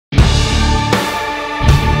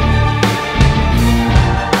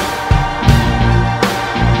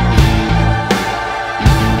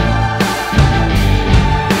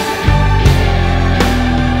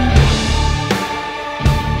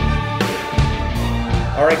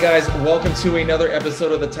All right, guys, welcome to another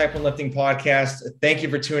episode of the Type 1 Lifting Podcast. Thank you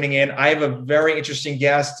for tuning in. I have a very interesting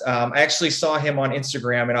guest. I actually saw him on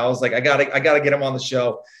Instagram and I was like, I gotta get him on the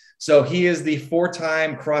show. So he is the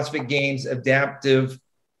 4-time CrossFit Games adaptive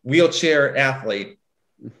wheelchair athlete.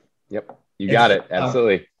 Yep, you got it.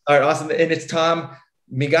 Absolutely. All right, awesome. And it's Tom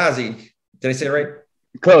Miazga. Did I say it right?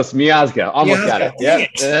 Close. Miazga. Almost got it.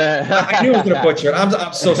 Yeah. I knew I was going to butcher it.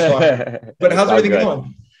 I'm so sorry. But how's everything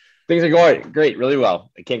going? Things are going great, really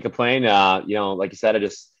well. I can't complain. Like you said, I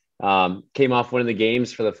just came off winning the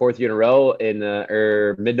games for the 4th year in a row in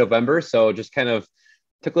mid-November. So just kind of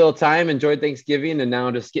took a little time, enjoyed Thanksgiving, and now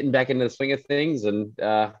just getting back into the swing of things and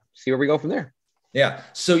see where we go from there. Yeah.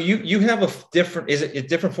 So you have is it a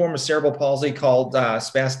different form of cerebral palsy called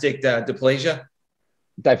spastic diplegia?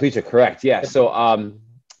 Diplegia, correct. Yeah. So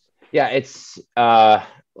it's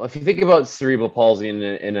if you think about cerebral palsy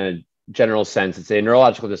in a general sense, it's a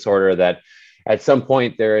neurological disorder that at some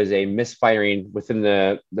point there is a misfiring within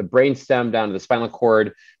the brain stem down to the spinal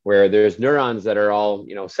cord where there's neurons that are all,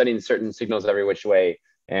 sending certain signals every which way.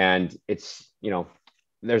 And it's,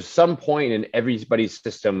 there's some point in everybody's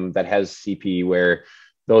system that has CP where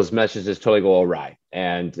those messages totally go awry.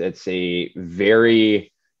 And it's a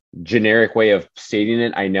very generic way of stating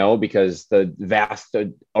it, I know, because the vast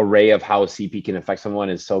array of how CP can affect someone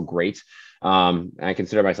is so great. I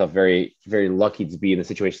consider myself very, very lucky to be in the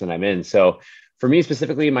situation that I'm in. So for me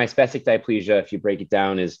specifically, my spastic diplegia, if you break it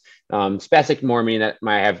down, is spastic more meaning that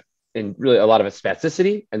I have in really a lot of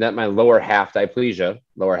spasticity, and that my lower half diplegia,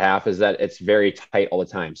 lower half, is that it's very tight all the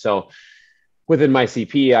time. So within my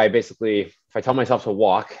CP, I basically, if I tell myself to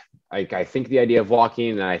walk, I think the idea of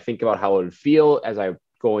walking and I think about how it would feel as I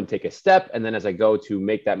go and take a step. And then as I go to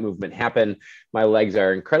make that movement happen, my legs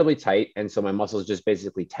are incredibly tight. And so my muscles just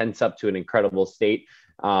basically tense up to an incredible state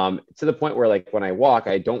to the point where, like, when I walk,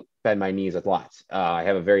 I don't bend my knees a lot. I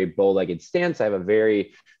have a very bow-legged stance. I have a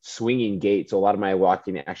very swinging gait. So a lot of my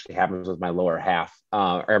walking actually happens with my lower half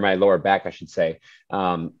or my lower back, I should say.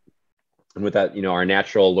 And with that, our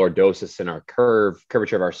natural lordosis and our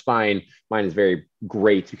curvature of our spine, mine is very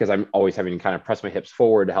great because I'm always having to kind of press my hips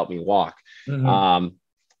forward to help me walk. Mm-hmm.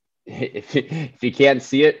 If you can't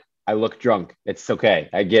see it, I look drunk. It's okay.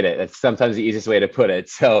 I get it. That's sometimes the easiest way to put it.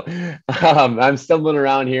 So I'm stumbling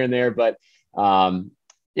around here and there, but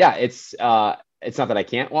it's not that I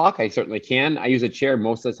can't walk. I certainly can. I use a chair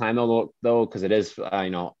most of the time though, because it is,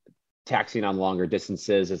 taxing on longer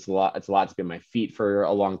distances. It's a lot to be on my feet for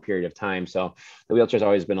a long period of time. So the wheelchair has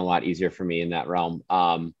always been a lot easier for me in that realm.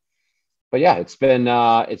 But yeah, it's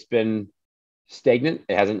been stagnant.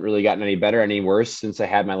 It hasn't really gotten any better, any worse since I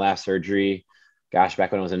had my last surgery, back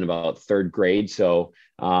when I was in about 3rd grade. So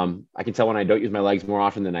I can tell when I don't use my legs more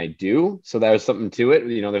often than I do. So there's something to it.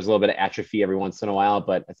 There's a little bit of atrophy every once in a while,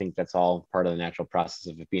 but I think that's all part of the natural process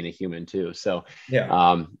of it being a human too. So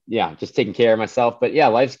just taking care of myself, but yeah,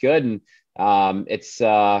 life's good. And it's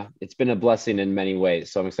been a blessing in many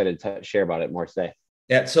ways. So I'm excited to share about it more today.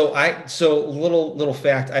 Yeah. So little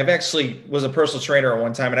fact, I've actually was a personal trainer at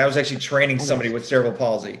one time, and I was actually training somebody with cerebral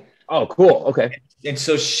palsy. Oh, cool. Okay. And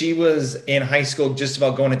so she was in high school, just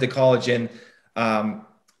about going into college. And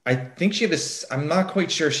I think she had this, I'm not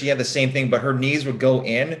quite sure she had the same thing, but her knees would go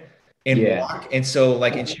in and walk. And so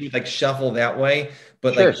and she would shuffle that way.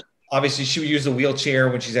 But sure. Obviously she would use a wheelchair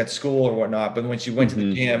when she's at school or whatnot. But when she went to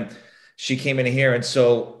the gym, she came in here. And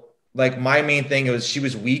so my main thing was she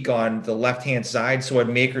was weak on the left-hand side. So I'd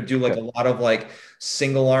make her do a lot of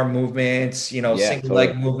single arm movements, single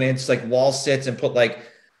leg movements, wall sits, and put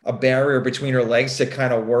a barrier between her legs to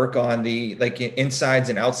kind of work on the insides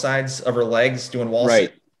and outsides of her legs doing wall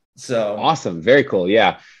sits. So awesome. Very cool.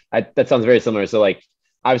 Yeah. That sounds very similar. So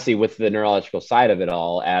obviously with the neurological side of it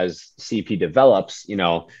all, as CP develops,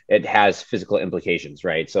 it has physical implications,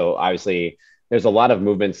 right? So obviously there's a lot of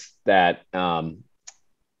movements that,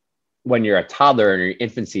 when you're a toddler in your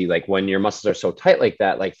infancy, when your muscles are so tight like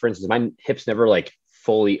that, for instance, my hips never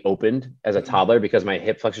fully opened as a toddler because my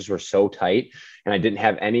hip flexors were so tight and I didn't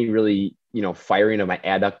have any really, firing of my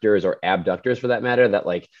adductors or abductors for that matter, that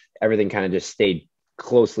everything kind of just stayed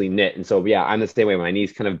closely knit. And so, yeah, I'm the same way. My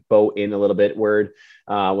knees kind of bow in a little bit when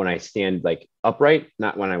I stand upright,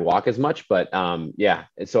 not when I walk as much, but yeah.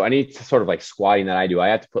 And so any sort of squatting that I do, I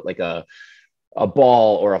have to put a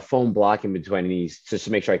ball or a foam block in between knees just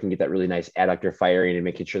to make sure I can get that really nice adductor firing and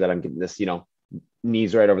making sure that I'm getting this,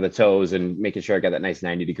 knees right over the toes and making sure I got that nice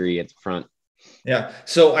 90 degree at the front. Yeah.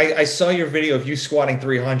 So I saw your video of you squatting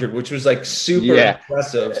 300, which was super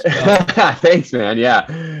impressive. Thanks, man. Yeah,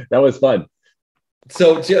 that was fun.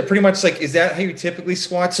 So pretty much is that how you typically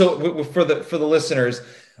squat? So for the listeners,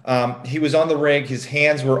 He was on the rig. His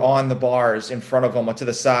hands were on the bars in front of him to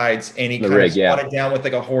the sides, and he The kind of rig, yeah. squatted down with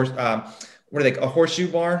like a horse. What are they? A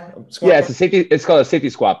horseshoe bar? Yeah, Bar? it's a safety. It's called a safety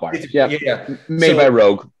squat bar. Yeah, Yeah. made by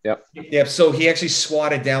Rogue. Yep. Yeah. So he actually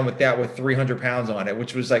squatted down with that with 300 pounds on it,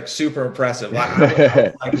 which was like super impressive. I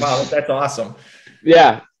was like, wow, that's awesome.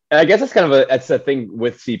 Yeah. And I guess that's a thing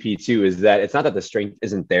with CP too, is that it's not that the strength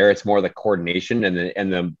isn't there. It's more the coordination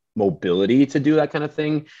and the mobility to do that kind of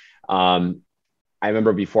thing. I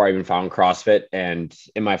remember before I even found CrossFit, and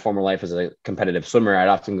in my former life as a competitive swimmer, I'd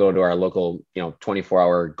often go to our local,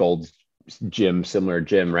 24-hour Gold's gym, similar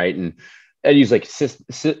gym, right? And I'd use like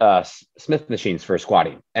Smith machines for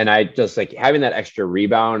squatting. And I just like having that extra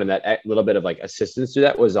rebound and that little bit of like assistance to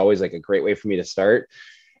that was always like a great way for me to start.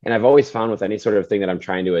 And I've always found with any sort of thing that I'm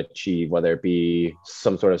trying to achieve, whether it be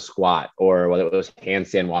some sort of squat or whether it was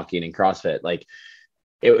handstand walking in CrossFit, like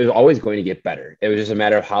it was always going to get better. It was just a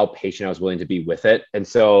matter of how patient I was willing to be with it. And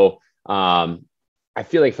so I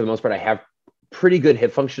feel like for the most part, I have pretty good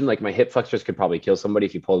hip function. Like my hip flexors could probably kill somebody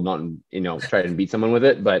if you pulled them out and, try and beat someone with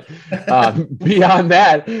it. But beyond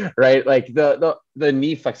that, right, like the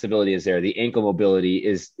knee flexibility is there. The ankle mobility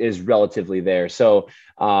is relatively there. So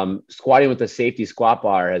squatting with the safety squat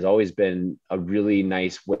bar has always been a really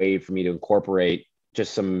nice way for me to incorporate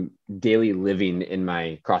just some daily living in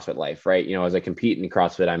my CrossFit life, right? As I compete in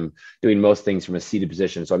CrossFit, I'm doing most things from a seated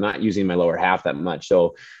position. So I'm not using my lower half that much.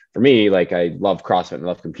 So for me, like I love CrossFit and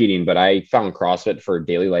love competing, but I found CrossFit for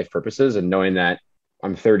daily life purposes, and knowing that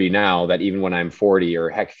I'm 30 now, that even when I'm 40 or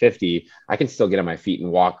heck 50, I can still get on my feet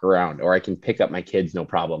and walk around, or I can pick up my kids, no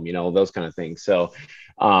problem, those kind of things. So,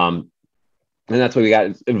 and that's why we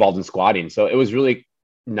got involved in squatting. So it was really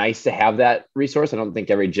nice to have that resource. I don't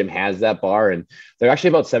think every gym has that bar, and they're actually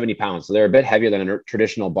about 70 pounds. So they're a bit heavier than a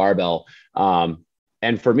traditional barbell.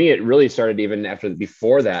 And for me, it really started even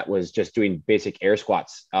before that was just doing basic air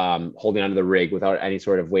squats, holding onto the rig without any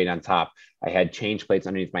sort of weight on top. I had change plates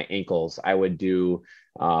underneath my ankles. I would do,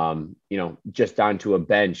 just onto a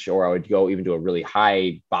bench, or I would go even to a really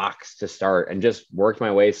high box to start and just worked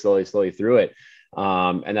my way slowly through it.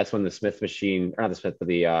 And that's when the Smith machine, or not the Smith, but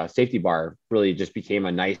the safety bar really just became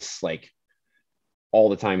a nice, like all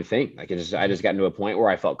the time thing. Like I just got into a point where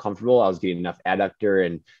I felt comfortable. I was getting enough adductor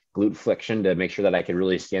and glute flexion to make sure that I could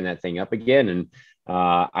really stand that thing up again.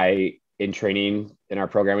 And in training in our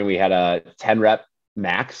programming, we had a 10 rep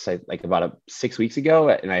max, like about 6 weeks ago,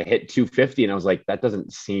 and I hit 250, and I was like, that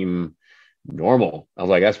doesn't seem normal. I was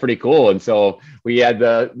like, that's pretty cool. And so we had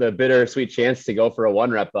the bittersweet chance to go for a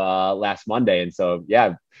 1 rep last Monday. And so,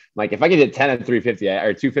 yeah, like if I can hit 10 at 350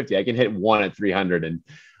 or 250, I can hit 1 at 300. And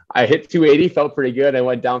I hit 280, felt pretty good. I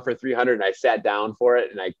went down for 300 and I sat down for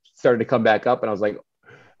it, and I started to come back up, and I was like,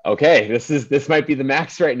 okay, this might be the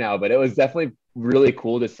max right now. But it was definitely really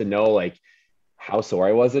cool just to know like how sore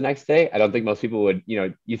I was the next day. I don't think most people would,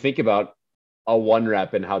 you think about a 1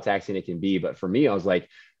 rep and how taxing it can be. But for me, I was like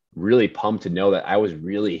really pumped to know that I was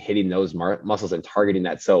really hitting those muscles and targeting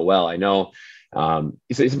that so well. I know some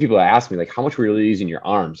people ask me like, how much were you really using your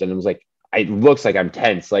arms? And I was like, it looks like I'm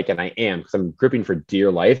tense, like, and I am, because I'm gripping for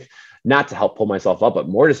dear life, not to help pull myself up, but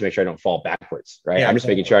more just to make sure I don't fall backwards. Right. Yeah, I'm just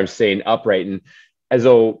making sure I'm staying upright, and as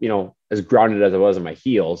though, as grounded as I was in my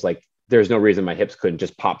heels, like there's no reason my hips couldn't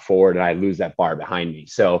just pop forward and I lose that bar behind me.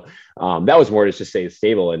 So that was more just to stay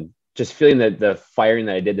stable, and just feeling the firing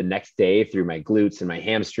that I did the next day through my glutes and my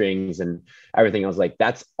hamstrings and everything. I was like,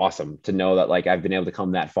 that's awesome to know that like I've been able to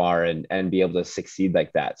come that far and be able to succeed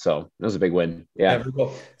like that. So it was a big win. Yeah.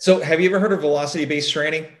 Cool. So have you ever heard of velocity-based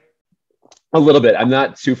training? A little bit. I'm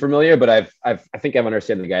not too familiar, but I think I've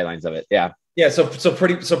understood the guidelines of it. Yeah. Yeah. So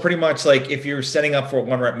pretty much like if you're setting up for a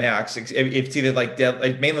 1 rep max, it's either like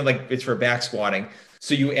mainly like it's for back squatting.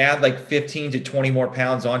 So you add like 15 to 20 more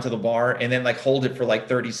pounds onto the bar, and then like hold it for like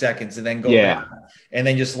 30 seconds and then go back, and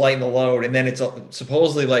then just lighten the load. And then it's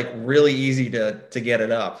supposedly like really easy to get it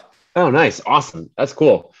up. Oh, nice. Awesome. That's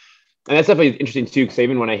cool. And that's definitely interesting too, because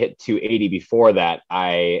even when I hit 280 before that,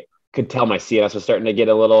 I could tell my CS was starting to get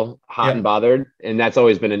a little hot and bothered. And that's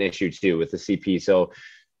always been an issue too with the CP. So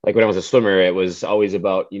like when I was a swimmer, it was always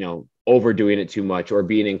about, overdoing it too much or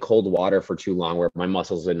being in cold water for too long, where my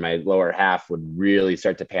muscles in my lower half would really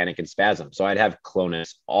start to panic and spasm. So I'd have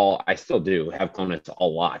clonus I still do have clonus a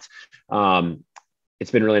lot.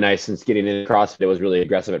 It's been really nice since getting into CrossFit. It was really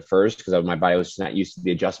aggressive at first because my body was just not used to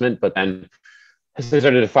the adjustment, but then I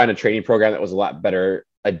started to find a training program that was a lot better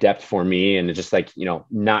adept for me, and just like,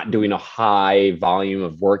 not doing a high volume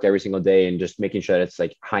of work every single day and just making sure that it's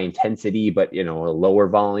like high intensity, but a lower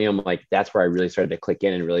volume. Like that's where I really started to click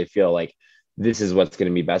in and really feel like this is what's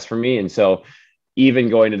going to be best for me. And so even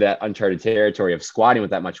going to that uncharted territory of squatting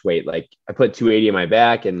with that much weight, like I put 280 in my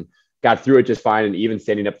back and got through it just fine. And even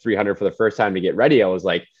standing up 300 for the first time to get ready, I was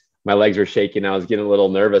like, my legs were shaking. I was getting a little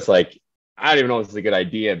nervous. Like, I don't even know if this is a good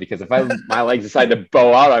idea, because if my legs decide to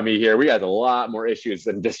bow out on me here, we got a lot more issues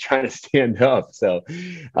than just trying to stand up. So,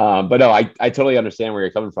 but no, I totally understand where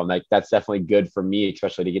you're coming from. Like, that's definitely good for me,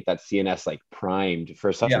 especially to get that CNS like primed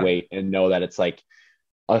for such weight and know that it's like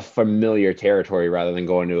a familiar territory rather than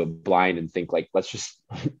going to a blind and think like, let's just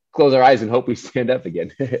close our eyes and hope we stand up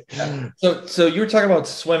again. So you were talking about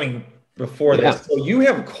swimming before this. So you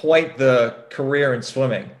have quite the career in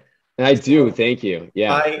swimming. I do. Thank you.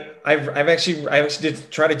 Yeah. I actually did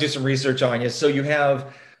try to do some research on you. So you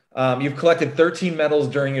have, you've collected 13 medals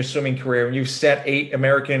during your swimming career, and you've set 8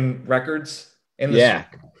 American records in the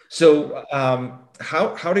So,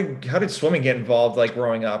 how did swimming get involved, like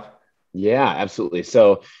growing up? Yeah, absolutely.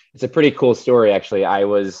 So it's a pretty cool story, actually.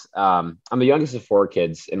 I'm the youngest of 4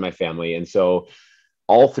 kids in my family. And so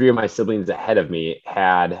all 3 of my siblings ahead of me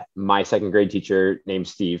had my second grade teacher named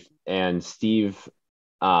Steve, and Steve,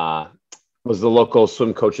 was the local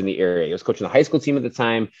swim coach in the area. He was coaching the high school team at the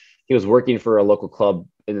time. He was working for a local club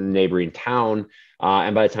in the neighboring town.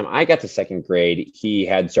 And by the time I got to second grade, he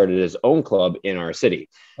had started his own club in our city.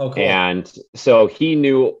 Oh, cool. And so he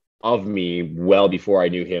knew of me well before I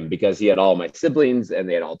knew him, because he had all my siblings and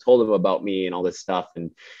they had all told him about me and all this stuff.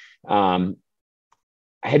 And I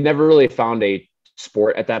had never really found a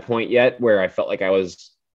sport at that point yet where I felt like I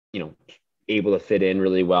was, able to fit in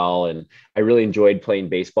really well. And I really enjoyed playing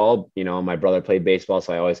baseball. My brother played baseball,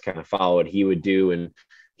 so I always kind of followed what he would do. And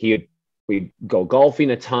we'd go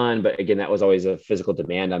golfing a ton, but again, that was always a physical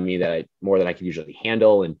demand on me that more than I could usually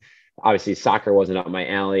handle. And obviously soccer wasn't up my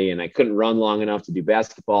alley, and I couldn't run long enough to do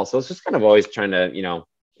basketball. So it's just kind of always trying to,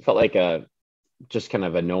 felt like just kind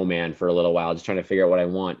of a no man for a little while, just trying to figure out what I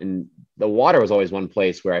want. And the water was always one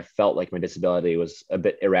place where I felt like my disability was a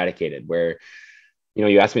bit eradicated, where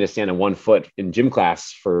you asked me to stand on 1 foot in gym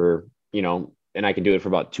class for, and I can do it for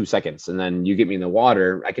about 2 seconds. And then you get me in the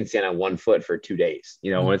water, I can stand on 1 foot for 2 days,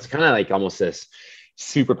 and it's kind of like almost this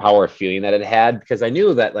superpower feeling that it had, because I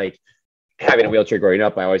knew that like having a wheelchair growing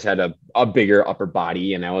up, I always had a bigger upper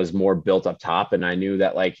body and I was more built up top. And I knew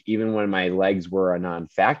that like, even when my legs were a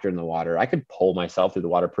non-factor in the water, I could pull myself through the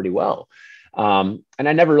water pretty well. And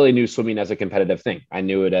I never really knew swimming as a competitive thing. I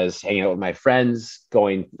knew it as hanging out with my friends,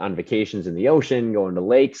 going on vacations in the ocean, going to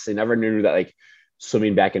lakes. I never knew that like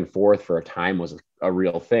swimming back and forth for a time was a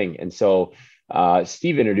real thing. And so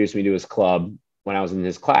Steve introduced me to his club when I was in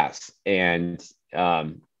his class. And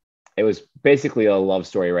it was basically a love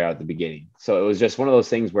story right out at the beginning. So it was just one of those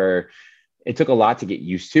things where it took a lot to get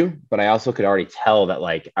used to, but I also could already tell that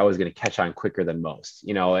like I was going to catch on quicker than most,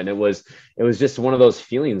 and it was just one of those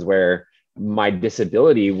feelings where my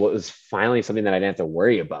disability was finally something that I didn't have to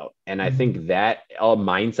worry about. And I think that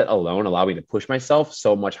mindset alone allowed me to push myself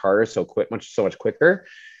so much harder, so much quicker.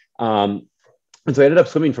 And so I ended up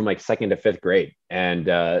swimming from like 2nd to 5th grade,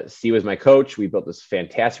 and Steve was my coach. We built this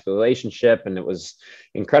fantastic relationship and it was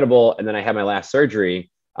incredible. And then I had my last surgery,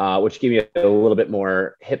 which gave me a little bit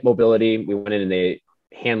more hip mobility. We went in and they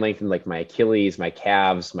hand lengthened like my Achilles, my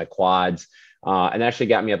calves, my quads, and actually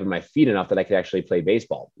got me up on my feet enough that I could actually play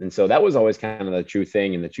baseball. And so that was always kind of the true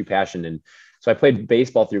thing and the true passion. And so I played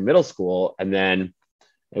baseball through middle school, and then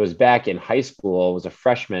it was back in high school. I was a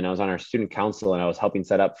freshman. I was on our student council and I was helping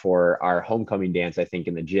set up for our homecoming dance, I think,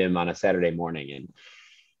 in the gym on a Saturday morning. And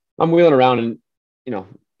I'm wheeling around and,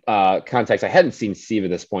 context, I hadn't seen Steve at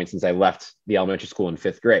this point since I left the elementary school in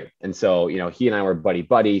 5th grade. And so, he and I were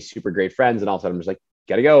buddy, super great friends. And all of a sudden I'm just like,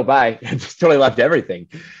 gotta go, bye. I just totally left everything.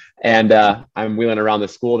 And I'm wheeling around the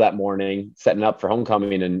school that morning, setting up for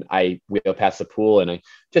homecoming, and I wheel past the pool and I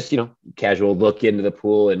just, casual look into the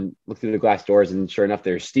pool and look through the glass doors, and sure enough,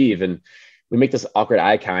 there's Steve. And we make this awkward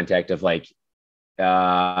eye contact of like,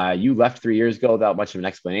 you left 3 years ago without much of an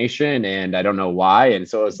explanation, and I don't know why. And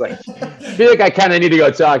so it's like, I feel like I kind of need to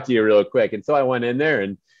go talk to you real quick. And so I went in there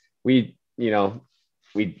and we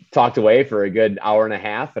talked away for a good hour and a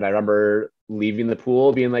half. And I remember leaving the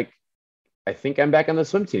pool being like, I think I'm back on the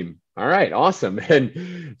swim team. All right, awesome.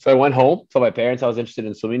 And so I went home, told my parents I was interested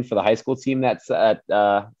in swimming for the high school team that's at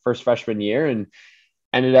first freshman year, and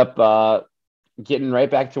ended up getting right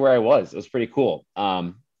back to where I was. It was pretty cool.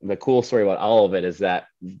 The cool story about all of it is that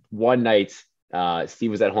one night Steve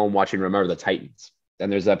was at home watching Remember the Titans.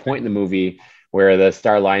 And there's a point in the movie where the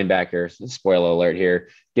star linebacker, spoiler alert here,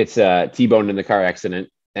 gets T-boned in the car accident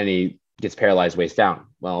and he gets paralyzed waist down.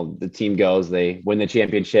 Well, the team goes, they win the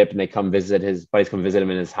championship, and they come visit his buddies, come visit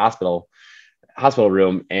him in his hospital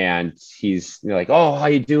room. And he's like, oh, how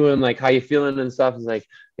you doing? Like, how you feeling and stuff. He's like,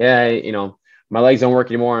 yeah, my legs don't work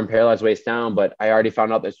anymore. I'm paralyzed waist down, but I already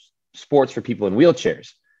found out there's sports for people in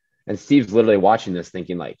wheelchairs. And Steve's literally watching this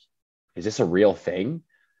thinking like, is this a real thing?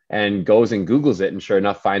 And goes and Googles it and sure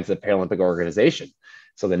enough finds the Paralympic organization.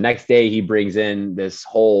 So the next day he brings in this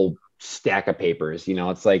whole stack of papers. You know,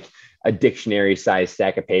 it's like a dictionary size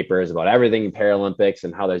stack of papers about everything in Paralympics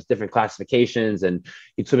and how there's different classifications, and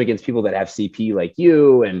you swim against people that have CP like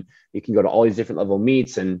you, and you can go to all these different level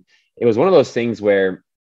meets. And it was one of those things where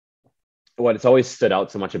what it's always stood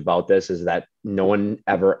out so much about this is that no one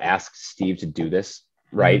ever asked Steve to do this.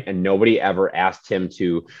 Right. Mm-hmm. And nobody ever asked him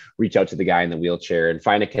to reach out to the guy in the wheelchair and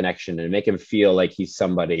find a connection and make him feel like he's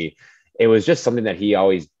somebody. It was just something that he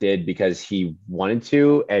always did because he wanted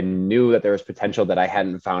to and knew that there was potential that I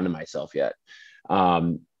hadn't found in myself yet.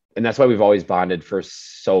 And that's why we've always bonded for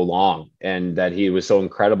so long. And that he was so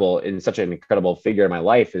incredible and such an incredible figure in my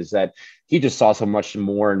life is that he just saw so much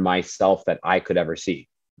more in myself that I could ever see.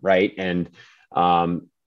 Right. And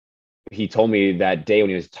he told me that day when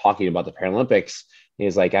he was talking about the Paralympics, he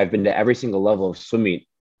was like, I've been to every single level of swimming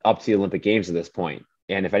up to the Olympic Games at this point.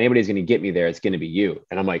 And if anybody's going to get me there, it's going to be you.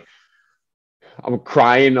 And I'm like, I'm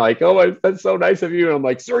crying like, oh, that's so nice of you. And I'm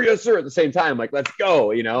like, sir, yes, sir. At the same time, like, let's go.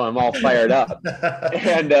 You know, I'm all fired up.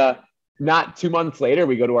 And not 2 months later,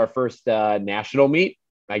 we go to our first national meet.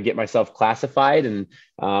 I get myself classified and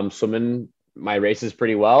swimming my races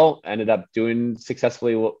pretty well. Ended up doing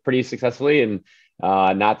pretty successfully. And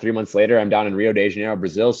not 3 months later, I'm down in Rio de Janeiro,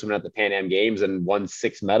 Brazil, swimming at the Pan Am Games and won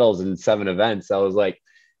 6 medals in 7 events. I was like,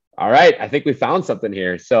 all right, I think we found something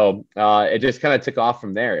here. So it just kind of took off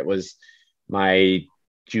from there. It was my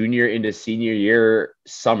junior into senior year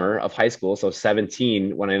summer of high school. So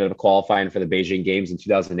 17 when I ended up qualifying for the Beijing Games in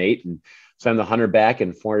 2008 and swam the 100 back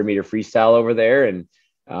and 400 meter freestyle over there. And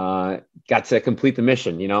got to complete the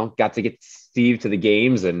mission, you know, got to get Steve to the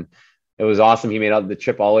games, and it was awesome. He made the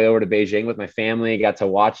trip all the way over to Beijing with my family, got to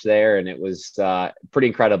watch there, and it was pretty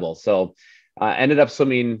incredible. So ended up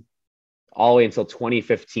swimming all the way until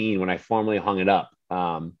 2015 when I formally hung it up.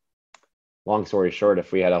 Long story short,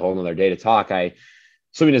 if we had a whole nother day to talk,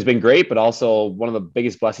 swimming has been great, but also one of the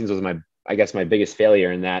biggest blessings was my biggest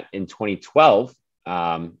failure in that in 2012,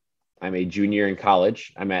 I'm a junior in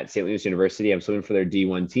college. I'm at St. Louis University. I'm swimming for their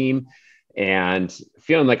D1 team and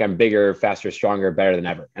feeling like I'm bigger, faster, stronger, better than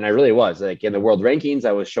ever. And I really was. Like in the world rankings,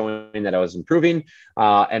 I was showing that I was improving.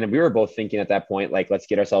 And we were both thinking at that point, like, let's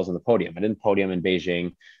get ourselves on the podium. I didn't podium in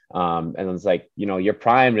Beijing. And it was like, you know, you're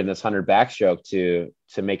primed in this 100 backstroke to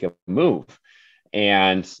make a move.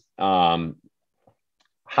 And how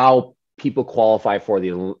people qualify for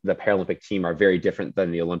the Paralympic team are very different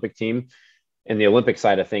than the Olympic team. In the Olympic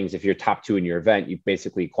side of things, if you're top 2 in your event, you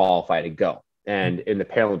basically qualify to go. And in the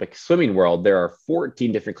Paralympic swimming world, there are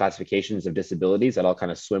 14 different classifications of disabilities that all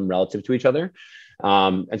kind of swim relative to each other.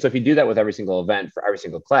 And so if you do that with every single event for every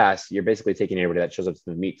single class, you're basically taking everybody that shows up to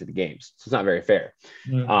the meet to the games. So it's not very fair.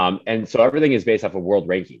 And so everything is based off of world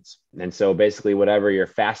rankings. And so basically whatever your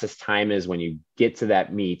fastest time is when you get to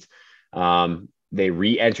that meet, they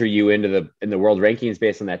re-enter you into the world rankings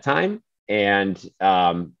based on that time. And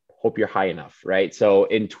hope you're high enough, right? So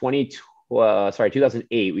in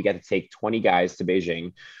 2008, we got to take 20 guys to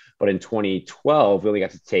Beijing, but in 2012, we only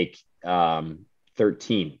got to take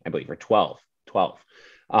 13, I believe, or 12.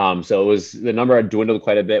 So it was, the number had dwindled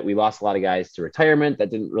quite a bit. We lost a lot of guys to retirement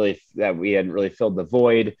that we hadn't really filled the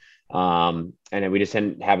void. And then we just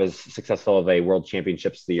didn't have as successful of a world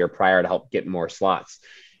championships the year prior to help get more slots.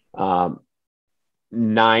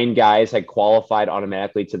 9 guys had qualified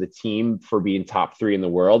automatically to the team for being top 3 in the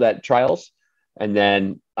world at trials. And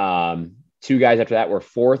then 2 guys after that were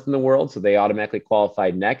 4th in the world. So they automatically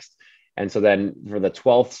qualified next. And so then for the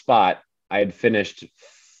 12th spot, I had finished,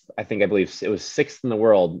 I believe it was 6th in the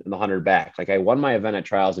world in the 100 back. Like I won my event at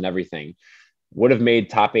trials and everything, would have made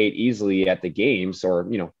top 8 easily at the games, or,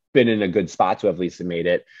 you know, been in a good spot to have at least made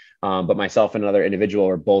it. But myself and another individual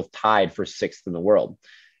were both tied for 6th in the world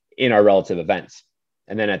in our relative events.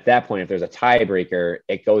 And then at that point, if there's a tiebreaker,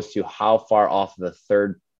 it goes to how far off the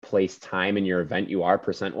 3rd place time in your event you are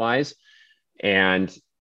percent wise. And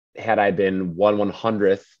had I been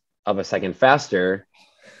 1/100th of a second faster,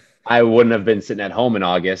 I wouldn't have been sitting at home in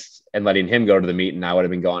August and letting him go to the meet, and I would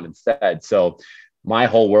have been gone instead. So my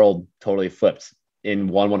whole world totally flipped in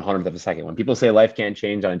 1/100th of a second. When people say life can't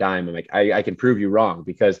change on a dime, I'm like, I can prove you wrong,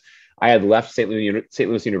 because I had left St.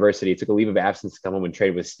 Louis University, took a leave of absence to come home and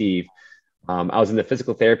trade with Steve. I was in the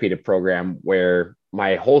physical therapy program where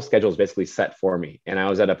my whole schedule is basically set for me. And I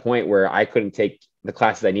was at a point where I couldn't take the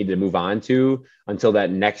classes I needed to move on to until that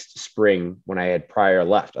next spring when I had prior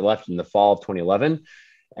left. I left in the fall of 2011.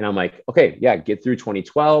 And I'm like, okay, yeah, get through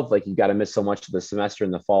 2012. Like, you got to miss so much of the semester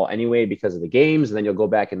in the fall anyway because of the games. And then you'll go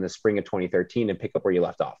back in the spring of 2013 and pick up where you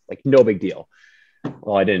left off. Like, no big deal.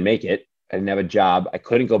 Well, I didn't make it. I didn't have a job. I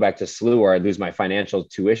couldn't go back to SLU or I'd lose my financial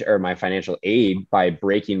tuition or my financial aid by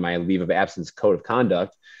breaking my leave of absence code of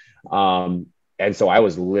conduct. And so I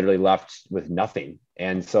was literally left with nothing.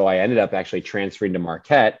 And so I ended up actually transferring to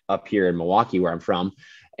Marquette up here in Milwaukee, where I'm from,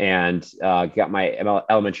 and got my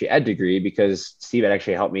elementary ed degree because Steve had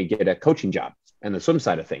actually helped me get a coaching job and the swim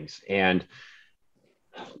side of things. And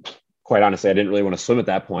quite honestly, I didn't really want to swim at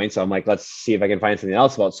that point. So I'm like, let's see if I can find something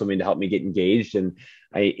else about swimming to help me get engaged. And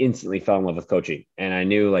I instantly fell in love with coaching. And I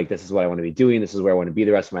knew, like, this is what I want to be doing. This is where I want to be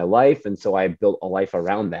the rest of my life. And so I built a life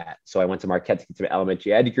around that. So I went to Marquette to get my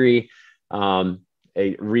elementary ed degree.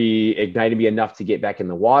 It reignited me enough to get back in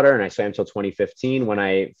the water. And I swam until 2015 when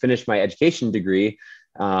I finished my education degree.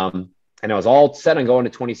 And I was all set on going to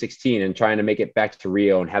 2016 and trying to make it back to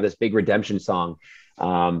Rio and have this big redemption song.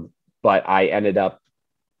 But I ended up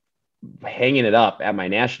hanging it up at my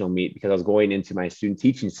national meet because I was going into my student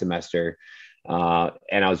teaching semester.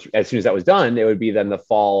 And I was, as soon as that was done, it would be then the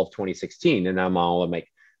fall of 2016. And I'm like,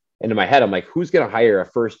 into my head, I'm like, who's going to hire a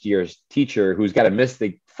first year's teacher who's got to miss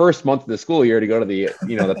the first month of the school year to go to the,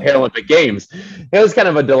 the Paralympic Games? It was kind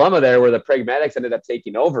of a dilemma there where the pragmatics ended up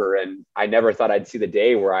taking over. And I never thought I'd see the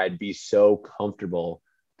day where I'd be so comfortable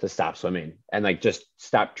to stop swimming and like just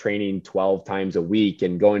stop training 12 times a week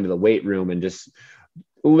and going to the weight room and just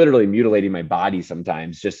literally mutilating my body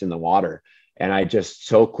sometimes just in the water. And I just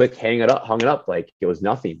so quick hung it up like it was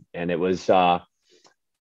nothing. And it was a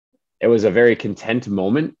very content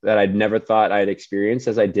moment that I'd never thought I'd experienced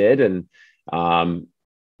as I did. And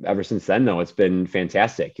ever since then, though, it's been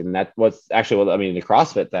fantastic. And that was actually the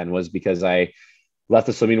CrossFit then was because I left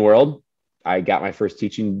the swimming world. I got my first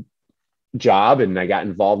teaching job and I got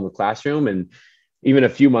involved in the classroom. And even a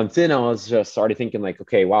few months in, I was just already thinking like,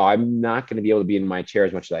 okay, wow, I'm not going to be able to be in my chair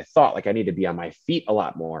as much as I thought. Like I need to be on my feet a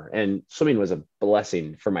lot more. And swimming was a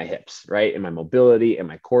blessing for my hips, right? And my mobility and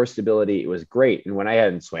my core stability. It was great. And when I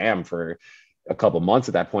hadn't swam for a couple months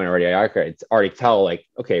at that point already, I could already tell like,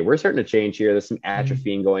 okay, we're starting to change here. There's some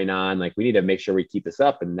atrophying going on. Like we need to make sure we keep this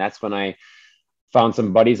up. And that's when I found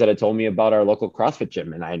some buddies that had told me about our local CrossFit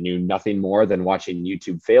gym. And I knew nothing more than watching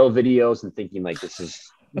YouTube fail videos and thinking like, this is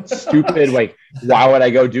stupid. Like, why would I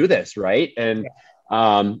go do this? Right. And,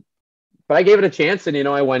 but I gave it a chance and,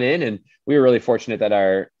 I went in and we were really fortunate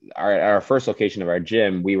that our first location of our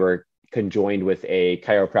gym, we were conjoined with a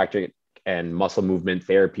chiropractic and muscle movement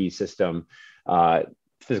therapy system,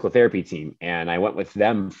 physical therapy team. And I went with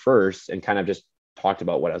them first and kind of just talked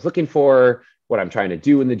about what I was looking for, what I'm trying to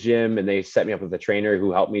do in the gym. And they set me up with a trainer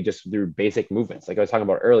who helped me just through basic movements. Like I was talking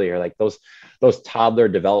about earlier, like those toddler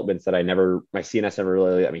developments that my CNS never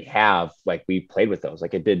really let me have. Like we played with those.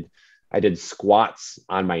 Like I did squats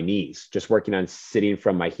on my knees, just working on sitting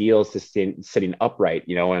from my heels to sitting upright,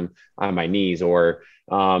 and on my knees, or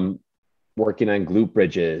working on glute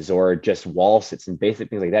bridges or just wall sits and basic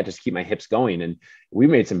things like that, just keep my hips going. And we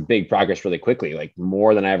made some big progress really quickly, like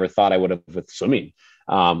more than I ever thought I would have with swimming.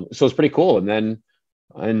 So it's pretty cool.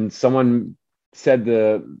 And someone said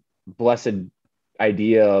the blessed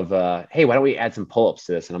idea of, hey, why don't we add some pull-ups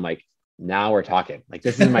to this? And I'm like, now we're talking. Like,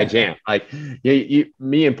 this is my jam. Like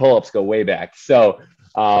me and pull-ups go way back. So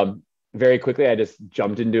very quickly, I just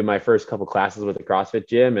jumped into my first couple classes with the CrossFit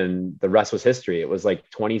gym and the rest was history. It was like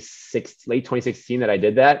late 2016 that I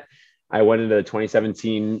did that. I went into the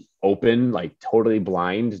 2017 Open, like totally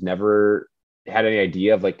blind, never had any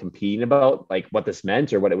idea of like competing about like what this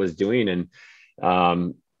meant or what it was doing.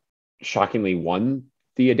 And shockingly won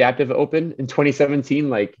the Adaptive Open in 2017.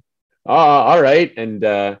 Like, all right. And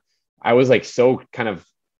I was like so kind of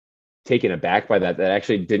taken aback by that I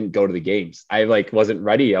actually didn't go to the games. I like wasn't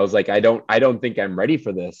ready. I was like, I don't think I'm ready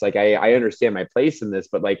for this. Like I understand my place in this,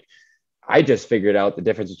 but like I just figured out the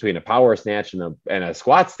difference between a power snatch and a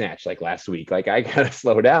squat snatch like last week. Like I gotta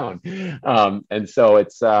slow down. And so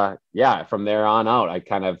it's from there on out, I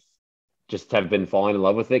kind of just have been falling in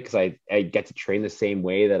love with it because I get to train the same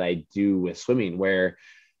way that I do with swimming, where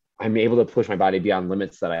I'm able to push my body beyond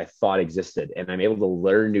limits that I thought existed. And I'm able to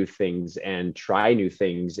learn new things and try new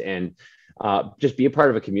things and just be a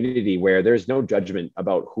part of a community where there's no judgment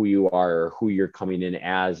about who you are or who you're coming in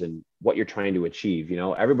as and what you're trying to achieve.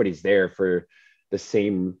 Everybody's there for the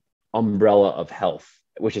same umbrella of health,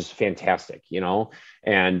 which is fantastic,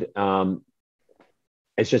 and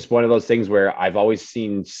it's just one of those things where I've always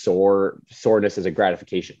seen soreness as a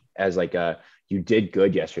gratification, as like you did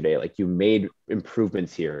good yesterday. Like you made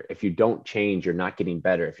improvements here. If you don't change, you're not getting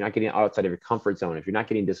better. If you're not getting outside of your comfort zone, if you're not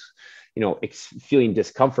getting feeling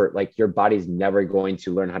discomfort, like your body's never going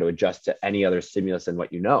to learn how to adjust to any other stimulus than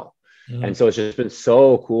what you know. And so it's just been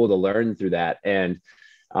so cool to learn through that. And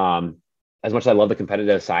as much as I love the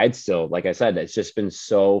competitive side still, like I said, it's just been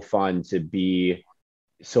so fun to be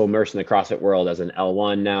so immersed in the CrossFit world as an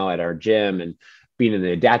L1 now at our gym, and being in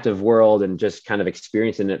the adaptive world and just kind of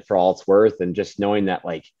experiencing it for all it's worth. And just knowing that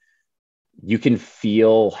like you can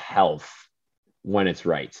feel health when it's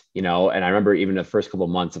right, and I remember even the first couple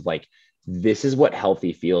of months of like, this is what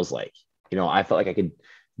healthy feels like. I felt like I could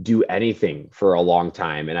do anything for a long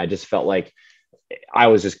time. And I just felt like I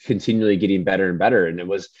was just continually getting better and better. And it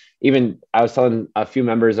was I was telling a few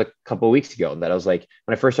members a couple of weeks ago that I was like,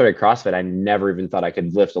 when I first started CrossFit, I never even thought I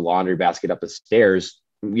could lift a laundry basket up the stairs,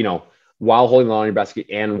 while holding the laundry basket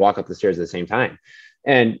and walk up the stairs at the same time.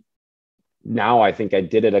 And now I think I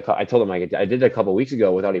did it. I told them I did it a couple of weeks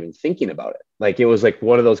ago without even thinking about it. Like, it was like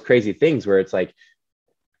one of those crazy things where it's like,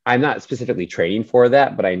 I'm not specifically training for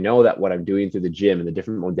that, but I know that what I'm doing through the gym and the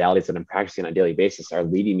different modalities that I'm practicing on a daily basis are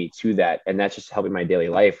leading me to that. And that's just helping my daily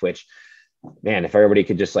life, which, man, if everybody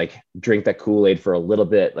could just like drink that Kool-Aid for a little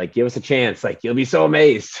bit, like give us a chance, like you'll be so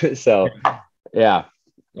amazed. So yeah.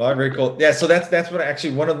 Well, very cool. Yeah. So that's what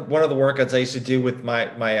actually one of the workouts I used to do with my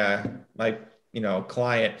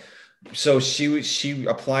client. So she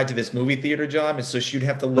applied to this movie theater job. And so she'd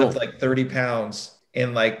have to lift like 30 pounds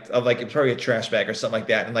in like probably a trash bag or something like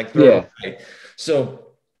that. And like, throw it away. So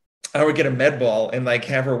I would get a med ball and like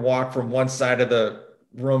have her walk from one side of the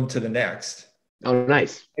room to the next. Oh,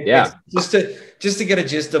 nice. Yeah. Just to get a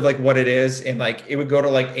gist of like what it is. And like, it would go to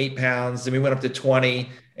like 8 pounds, and we went up to 20,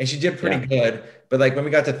 and she did pretty good. But like when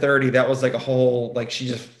we got to 30, that was like a whole, like she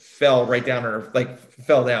just fell right down, or like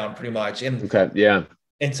fell down pretty much. And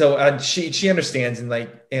And so she understands, and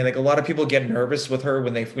like a lot of people get nervous with her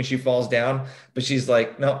when she falls down, but she's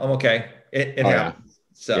like, no, I'm okay. It happens.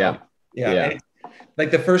 So yeah. Like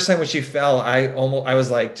the first time when she fell, I was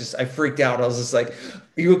like, I freaked out. I was just like,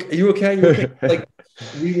 are you okay? You okay? Like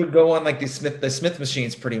we would go on like the Smith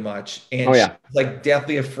machines pretty much. And she was like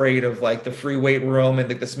deathly afraid of like the free weight room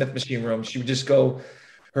and the Smith machine room. She would just go,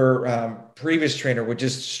 her previous trainer would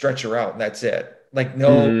just stretch her out, and that's it. Like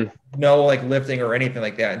no like lifting or anything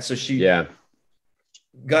like that. And so she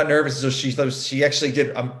got nervous. So she actually did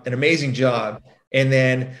an amazing job. And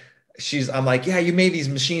then I'm like, yeah, you made these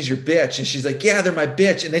machines your bitch. And she's like, yeah, they're my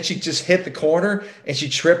bitch. And then she just hit the corner and she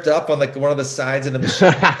tripped up on like one of the sides of the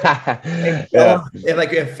machine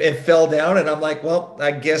and fell down. And I'm like, well,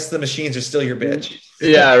 I guess the machines are still your bitch.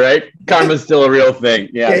 Yeah. Right. Karma's still a real thing.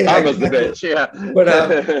 Yeah. Karma's the bitch. Yeah.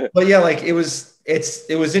 But yeah, like it was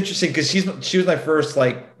interesting because she was my first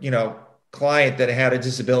client that had a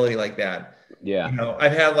disability like that. Yeah.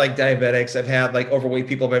 I've had like diabetics, I've had like overweight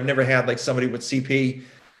people, but I've never had like somebody with CP.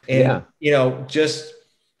 And just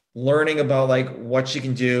learning about like what she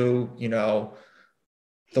can do,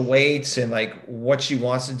 the weights and like what she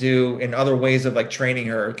wants to do and other ways of like training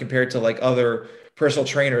her compared to like other personal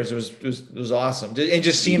trainers, it was awesome. And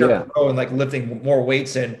just seeing her grow and like lifting more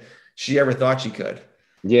weights than she ever thought she could.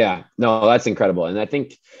 Yeah, no, that's incredible. And I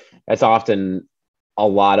think that's often a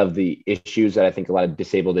lot of the issues that I think a lot of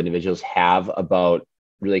disabled individuals have about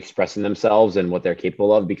really expressing themselves and what they're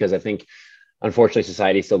capable of, because I think unfortunately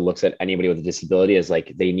society still looks at anybody with a disability as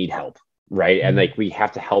like they need help, right? Mm-hmm. And like we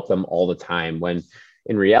have to help them all the time, when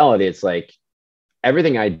in reality it's like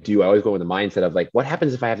everything I do, I always go with the mindset of like, what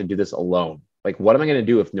happens if I have to do this alone? Like, what am I going to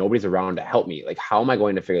do if nobody's around to help me? Like, how am I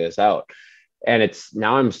going to figure this out? And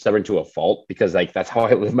now I'm stubborn to a fault, because like that's how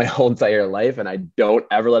I live my whole entire life, and I don't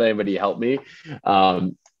ever let anybody help me.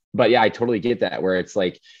 But yeah, I totally get that, where it's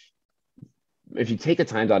like, if you take the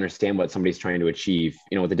time to understand what somebody's trying to achieve,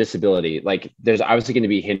 with a disability, like there's obviously going to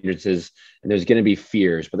be hindrances and there's going to be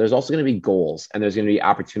fears, but there's also going to be goals, and there's going to be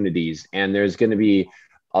opportunities, and there's going to be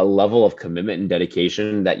a level of commitment and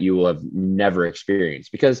dedication that you will have never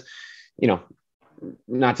experienced. Because,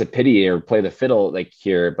 not to pity or play the fiddle like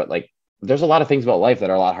here, but like there's a lot of things about life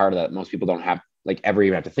that are a lot harder that most people don't have, like ever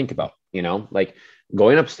even have to think about, like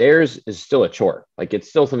going upstairs is still a chore. Like it's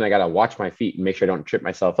still something I got to watch my feet and make sure I don't trip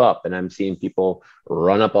myself up. And I'm seeing people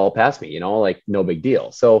run up all past me, like no big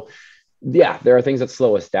deal. So yeah, there are things that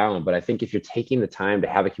slow us down, but I think if you're taking the time to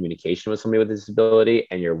have a communication with somebody with a disability,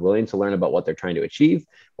 and you're willing to learn about what they're trying to achieve,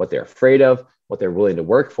 what they're afraid of, what they're willing to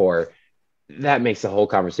work for, that makes the whole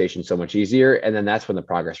conversation so much easier. And then that's when the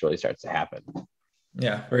progress really starts to happen.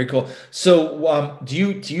 Yeah, very cool. So, do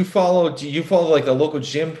you follow like the local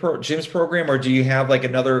gyms program, or do you have like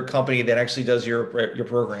another company that actually does your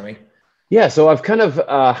programming? Yeah, so I've kind of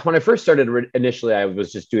when I first started initially, I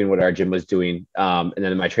was just doing what our gym was doing, and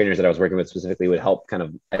then my trainers that I was working with specifically would help kind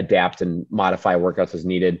of adapt and modify workouts as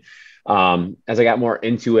needed. As I got more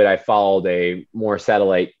into it, I followed a more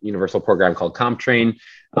satellite universal program called CompTrain,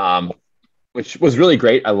 which was really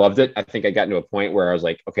great. I loved it. I think I got to a point where I was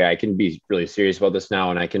like, okay, I can be really serious about this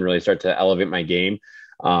now, and I can really start to elevate my game.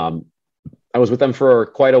 Um, I was with them for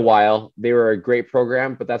quite a while. They were a great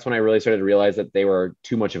program, but that's when I really started to realize that they were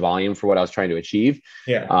too much volume for what I was trying to achieve.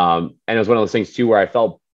 Yeah. And it was one of those things too, where I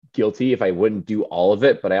felt guilty if I wouldn't do all of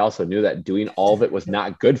it, but I also knew that doing all of it was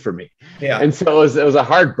not good for me. Yeah. And so it was a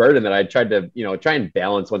hard burden that I tried to, try and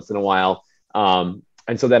balance once in a while.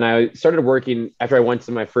 And so then I started working after I went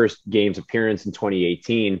to my first games appearance in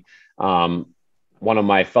 2018. One of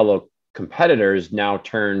my fellow competitors now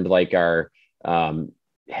turned like our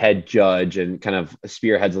head judge and kind of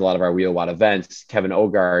spearheads a lot of our Wheel Wad events, Kevin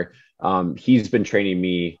Ogar. He's been training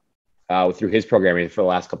me through his programming for the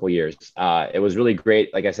last couple of years. It was really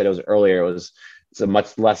great. Like I said, it was earlier, it's a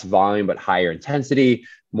much less volume, but higher intensity,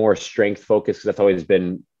 more strength focus. Cause that's always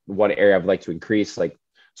been one area I'd like to increase. Like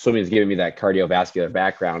swimming is giving me that cardiovascular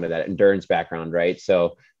background and that endurance background. Right.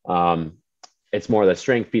 So it's more the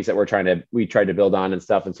strength piece that we tried to build on and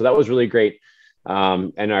stuff. And so that was really great.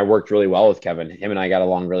 And I worked really well with Kevin. Him and I got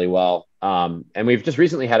along really well. And we've just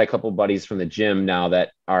recently had a couple of buddies from the gym now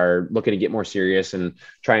that are looking to get more serious and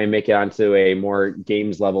try and make it onto a more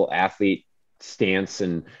games level athlete stance.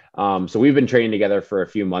 And so we've been training together for a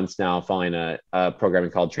few months now, following a program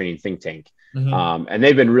called Training Think Tank. Mm-hmm. And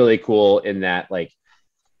they've been really cool in that, like,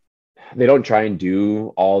 they don't try and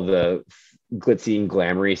do all the glitzy and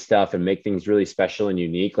glamoury stuff and make things really special and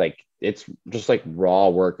unique. Like, it's just like raw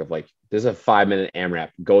work of like, there's a 5-minute AMRAP,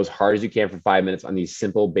 go as hard as you can for 5 minutes on these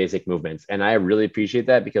simple basic movements. And I really appreciate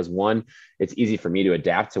that because one, it's easy for me to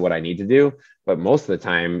adapt to what I need to do, but most of the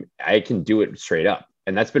time I can do it straight up.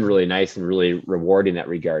 And that's been really nice and really rewarding in that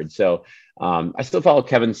regard. So I still follow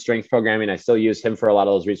Kevin's strength programming. I still use him for a lot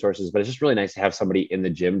of those resources, but it's just really nice to have somebody in the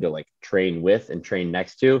gym to like train with and train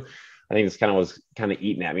next to. I think this was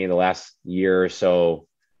eating at me in the last year or so,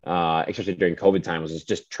 especially during COVID time, was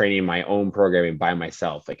just training my own programming by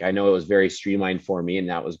myself. Like, I know it was very streamlined for me and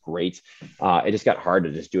that was great. It just got hard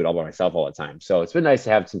to just do it all by myself all the time. So it's been nice to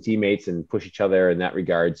have some teammates and push each other in that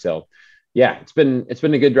regard. So yeah, it's been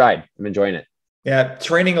a good ride. I'm enjoying it. Yeah,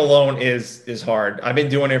 training alone is hard. I've been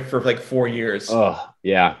doing it for like 4 years. Oh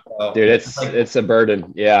yeah, so, dude, it's a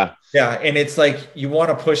burden. Yeah. Yeah, and it's like you want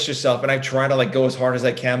to push yourself, and I try to like go as hard as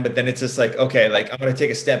I can, but then it's just like, okay, like I'm gonna take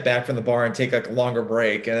a step back from the bar and take like a longer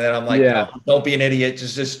break, and then I'm like, yeah, no, don't be an idiot,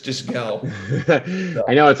 just go. So.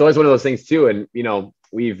 I know it's always one of those things too, and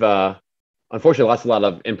we've unfortunately lost a lot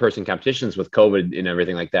of in-person competitions with COVID and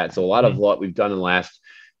everything like that. So a lot of what we've done in the last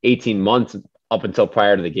 18 months up until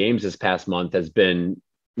prior to the games this past month has been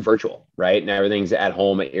virtual, right? And everything's at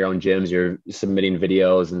home at your own gyms. You're submitting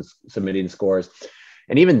videos and submitting scores.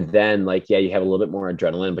 And even then, like, yeah, you have a little bit more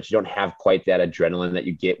adrenaline, but you don't have quite that adrenaline that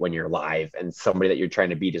you get when you're live and somebody that you're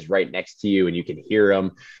trying to beat is right next to you and you can hear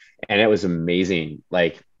them. And it was amazing.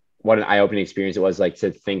 Like, what an eye-opening experience it was, like,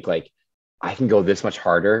 to think like, I can go this much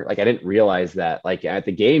harder. Like, I didn't realize that, like, at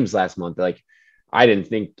the games last month, like, I didn't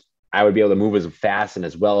think I would be able to move as fast and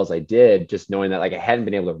as well as I did, just knowing that like I hadn't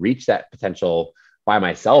been able to reach that potential by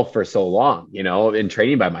myself for so long, in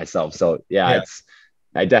training by myself. So yeah.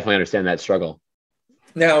 I definitely understand that struggle.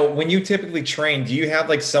 Now, when you typically train, do you have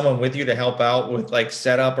like someone with you to help out with like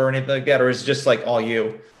setup or anything like that? Or is it just like all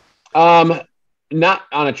you? Not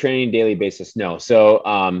on a training daily basis. No. So,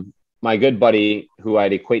 my good buddy who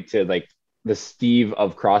I'd equate to like the Steve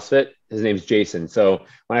of CrossFit, his name's Jason. So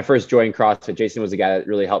when I first joined CrossFit, Jason was the guy that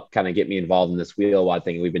really helped kind of get me involved in this wheel wad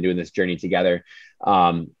thing. We've been doing this journey together.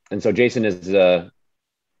 And so Jason is the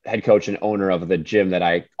head coach and owner of the gym that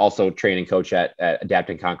I also train and coach at Adapt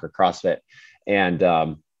and Conquer CrossFit.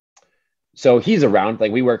 And so he's around,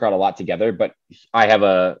 like we work out a lot together, but I have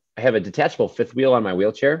a detachable fifth wheel on my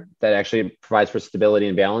wheelchair that actually provides for stability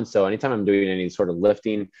and balance. So anytime I'm doing any sort of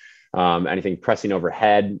lifting, anything pressing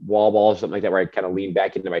overhead, wall balls, something like that, where I kind of lean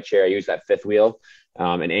back into my chair, I use that fifth wheel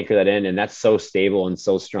and anchor that in. And that's so stable and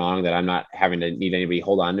so strong that I'm not having to need anybody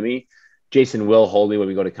hold on to me. Jason will hold me when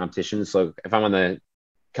we go to competition. So if I'm on the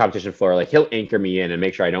competition floor, like he'll anchor me in and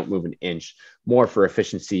make sure I don't move an inch, more for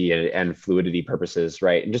efficiency and fluidity purposes,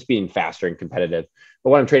 right? And just being faster and competitive.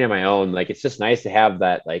 But when I'm training on my own, like it's just nice to have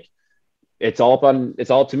that, like it's all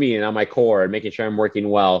to me and on my core and making sure I'm working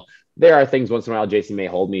well. There are things once in a while Jason may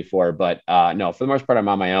hold me for, but no, for the most part, I'm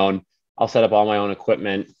on my own. I'll set up all my own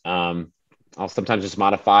equipment. I'll sometimes just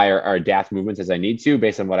modify or adapt movements as I need to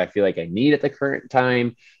based on what I feel like I need at the current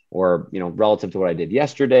time, or, relative to what I did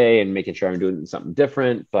yesterday, and making sure I'm doing something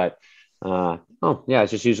different. But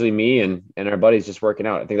it's just usually me and our buddies just working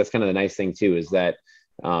out. I think that's kind of the nice thing too, is that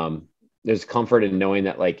there's comfort in knowing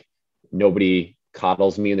that like nobody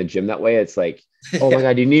coddles me in the gym that way. It's like, oh my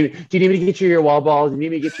God, do you need me to get you your wall ball? Do you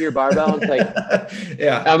need me to get you your barbell? It's like,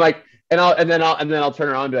 yeah. I'm like, and then I'll turn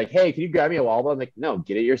around and be like, hey, can you grab me a wall ball? I'm like, no,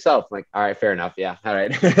 get it yourself. I'm like, all right, fair enough. Yeah. All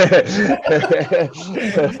right.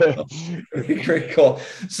 Very cool.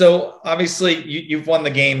 So obviously you've won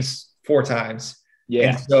the games 4 times. Yeah.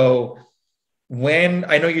 And so when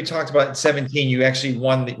I know you talked about at 17, you actually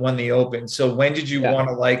won the Open. So when did you want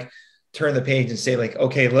to like turn the page and say like,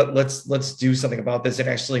 okay, let's do something about this and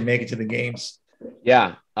actually make it to the games?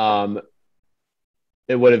 Yeah.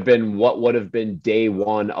 It would have been what would have been day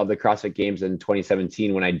one of the CrossFit Games in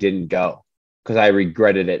 2017 when I didn't go, because I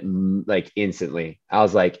regretted it like instantly. I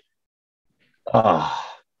was like, oh,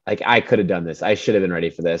 like I could have done this. I should have been ready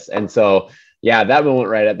for this. And so, yeah, that moment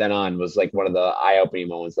right at then on was like one of the eye-opening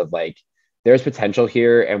moments of like, there's potential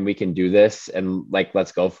here and we can do this, and like,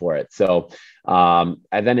 let's go for it. So, and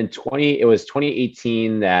then it was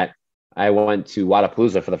 2018 that I went to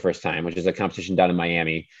Wadapalooza for the first time, which is a competition down in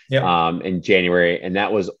Miami, in January. And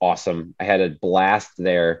that was awesome. I had a blast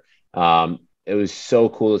there. It was so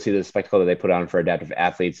cool to see the spectacle that they put on for adaptive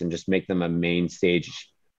athletes and just make them a main stage,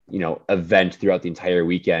 event throughout the entire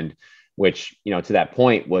weekend, which, to that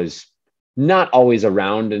point was not always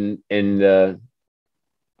around in the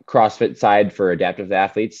CrossFit side for adaptive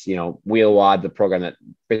athletes. WheelWOD, the program that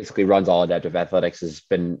basically runs all adaptive athletics,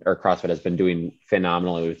 CrossFit has been doing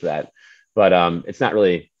phenomenally with that. But it's not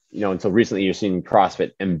really, until recently you're seeing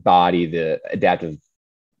CrossFit embody the adaptive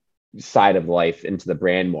side of life into the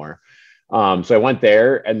brand more. So I went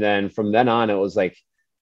there, and then from then on, it was like,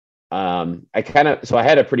 I had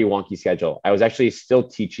a pretty wonky schedule. I was actually still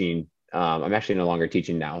teaching. I'm actually no longer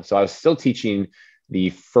teaching now. So I was still teaching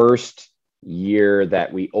the first year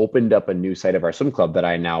that we opened up a new site of our swim club that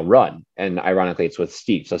I now run. And ironically, it's with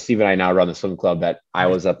Steve. So Steve and I now run the swim club that I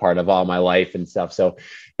was a part of all my life and stuff. So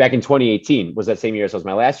back in 2018 was that same year. So it was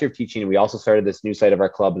my last year of teaching. And we also started this new site of our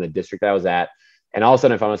club in the district that I was at. And all of a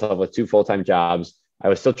sudden I found myself with 2 full-time jobs. I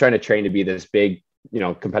was still trying to train to be this big,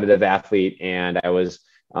 competitive athlete. And I was,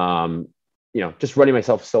 just running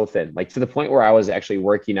myself so thin, like to the point where I was actually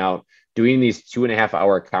working out, doing these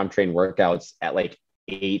 2.5-hour comp train workouts at like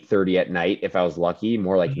 8:30 at night, if I was lucky,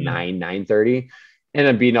 more like 9:30, and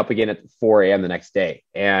then being up again at 4 a.m. the next day.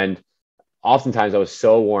 And oftentimes I was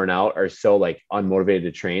so worn out or so like unmotivated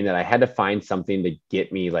to train that I had to find something to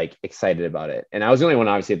get me like excited about it. And I was the only one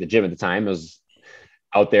obviously at the gym at the time. I was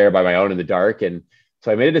out there by my own in the dark. And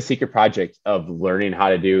so I made it a secret project of learning how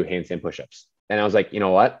to do handstand push-ups. And I was like, you know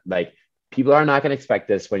what? Like, people are not going to expect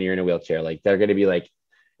this when you're in a wheelchair. Like, they're going to be like,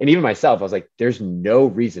 and even myself, I was like, there's no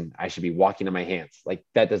reason I should be walking on my hands. Like,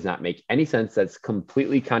 that does not make any sense. That's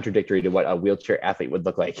completely contradictory to what a wheelchair athlete would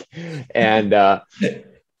look like. And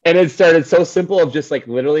it started so simple of just like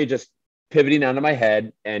literally just pivoting onto my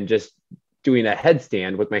head and just doing a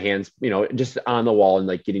headstand with my hands, just on the wall and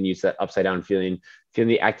like getting used to that upside down feeling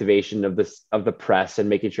the activation of the press and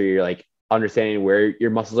making sure you're like understanding where your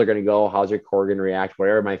muscles are going to go. How's your core going to react? What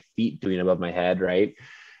are my feet doing above my head? Right.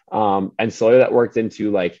 And slowly that worked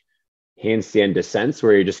into like handstand descents,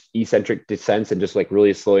 where you're just eccentric descents and just like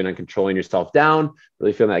really slowing and controlling yourself down,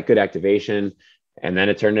 really feeling that good activation. And then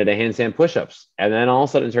it turned into handstand push-ups. And then all of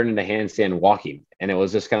a sudden it turned into handstand walking. And it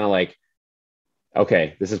was just kind of like,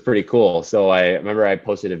 okay, this is pretty cool. So I remember I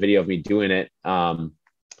posted a video of me doing it on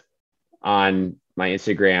my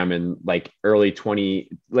Instagram in like early 20,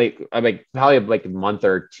 probably like a month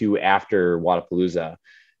or 2 after Wadapalooza.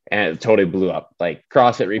 And it totally blew up. Like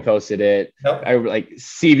CrossFit reposted it. Yep. I like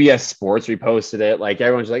CBS Sports reposted it. Like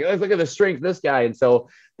everyone's like, oh, look at the strength of this guy. And so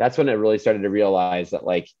that's when it really started to realize that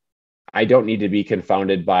like, I don't need to be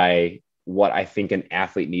confounded by what I think an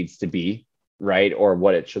athlete needs to be, right? Or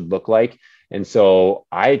what it should look like. And so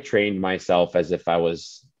I trained myself as if I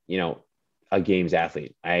was, a games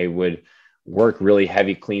athlete. I would work really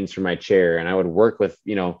heavy cleans from my chair, and I would work with,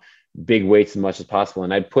 big weights as much as possible.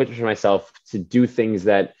 And I'd push myself to do things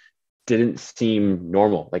that didn't seem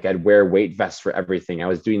normal. Like I'd wear weight vests for everything. I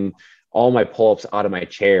was doing all my pull-ups out of my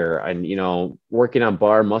chair and, working on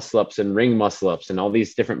bar muscle ups and ring muscle ups and all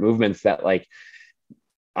these different movements that like,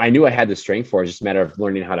 I knew I had the strength for. It's just a matter of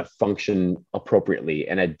learning how to function appropriately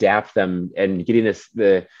and adapt them and getting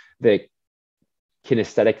the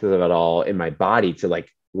kinesthetics of it all in my body to like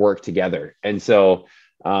work together. And so,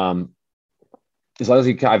 as long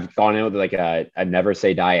as I've gone in with like a never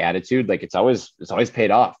say die attitude, like it's always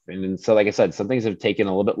paid off. And so, like I said, some things have taken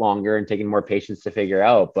a little bit longer and taken more patience to figure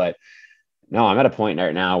out, but no, I'm at a point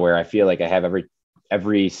right now where I feel like I have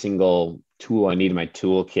every single tool I need in my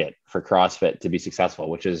toolkit for CrossFit to be successful,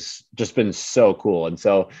 which has just been so cool. And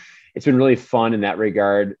so it's been really fun in that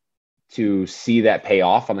regard to see that pay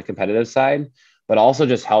off on the competitive side, but also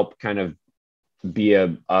just help kind of be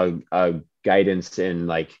a guidance in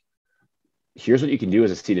like, here's what you can do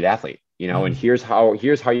as a seated athlete, you know, and here's how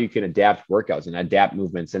you can adapt workouts and adapt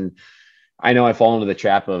movements. And I know I fall into the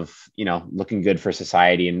trap of, you know, looking good for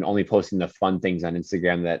society and only posting the fun things on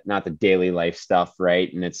Instagram, that not the daily life stuff.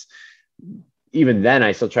 Right. And it's, even then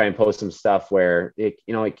I still try and post some stuff where it,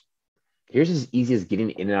 you know, like, here's as easy as getting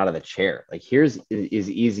in and out of the chair. Like, here's as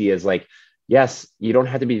easy as like, yes, you don't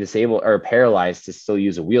have to be disabled or paralyzed to still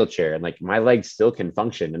use a wheelchair. And like, my legs still can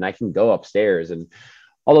function and I can go upstairs, and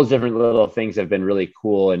all those different little things have been really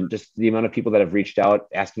cool. And just the amount of people that have reached out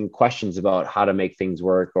asking questions about how to make things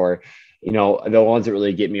work, or, you know, the ones that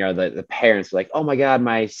really get me are the parents like, oh my God,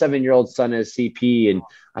 my 7-year-old son is CP and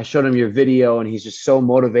I showed him your video and he's just so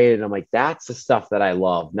motivated. And I'm like, that's the stuff that I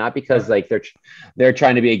love, not because like they're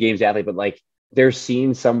trying to be a games athlete, but like they're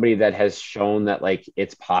seeing somebody that has shown that like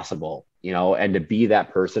it's possible, you know, and to be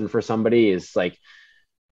that person for somebody is like,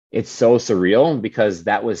 it's so surreal, because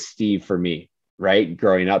that was Steve for me. Right.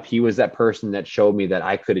 Growing up, he was that person that showed me that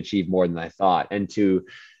I could achieve more than I thought. And to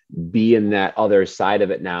be in that other side of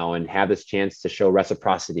it now and have this chance to show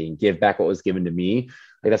reciprocity and give back what was given to me,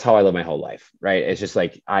 like, that's how I live my whole life. Right. It's just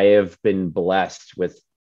like, I have been blessed with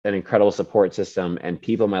an incredible support system and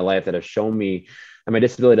people in my life that have shown me that my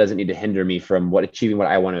disability doesn't need to hinder me from achieving what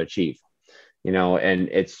I want to achieve, you know. And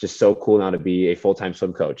it's just so cool now to be a full-time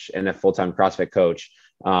swim coach and a full-time CrossFit coach,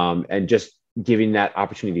 and just giving that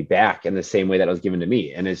opportunity back in the same way that it was given to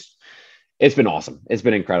me. And it's been awesome. It's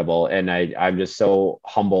been incredible. And I'm just so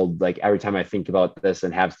humbled. Like, every time I think about this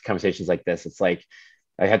and have conversations like this, it's like,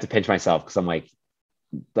 I have to pinch myself, because I'm like,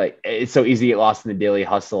 it's so easy to get lost in the daily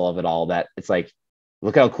hustle of it all, that it's like,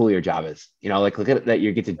 look how cool your job is, you know, like, look at it, that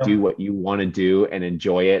you get to do what you want to do and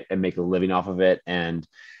enjoy it and make a living off of it. And,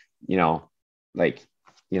 you know, like,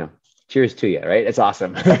 you know, cheers to you, right? It's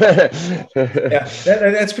awesome. Yeah,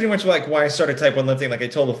 that's pretty much like why I started type 1 lifting. Like I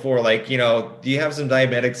told before, like, you know, do you have some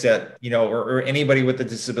diabetics that, you know, or anybody with a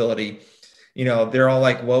disability, you know, they're all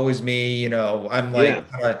like, woe is me, you know, I'm like,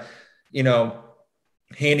 you know,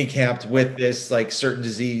 handicapped with this like certain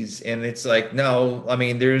disease. And it's like, no, I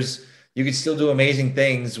mean, you can still do amazing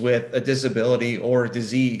things with a disability or a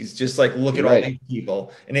disease. Just like, look at all these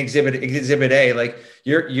people and exhibit A, like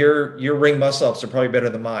your ring muscle ups are probably better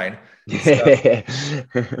than mine. So,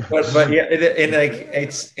 but yeah, and like,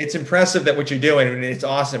 it's impressive that what you're doing, and it's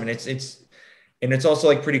awesome. And it's also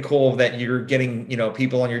like pretty cool that you're getting, you know,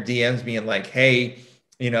 people on your DMs being like, hey,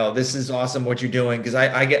 you know, this is awesome what you're doing. Cause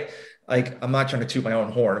I get, like, I'm not trying to toot my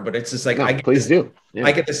own horn, but it's just like, no, please do. Yeah.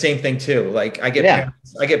 I get the same thing too. Like I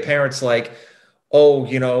get parents like, oh,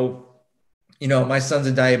 you know, my son's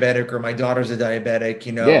a diabetic or my daughter's a diabetic,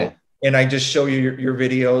 you know, and I just show you your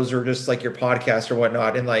videos or just like your podcast or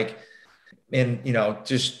whatnot. And like, and, you know,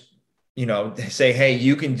 just, you know, say, hey,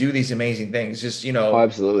 you can do these amazing things. Just, you know,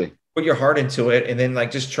 absolutely put your heart into it, and then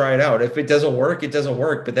like, just try it out. If it doesn't work, it doesn't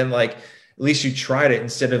work. But then like, at least you tried it,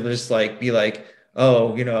 instead of just like, be like,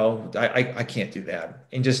 oh, you know, I can't do that.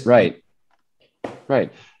 And just, right.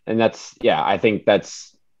 And that's, I think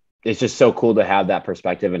it's just so cool to have that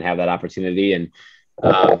perspective and have that opportunity. And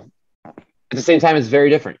at the same time, it's very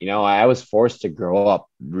different. You know, I was forced to grow up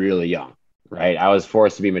really young, right? I was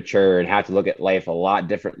forced to be mature and have to look at life a lot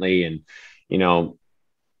differently. And, you know,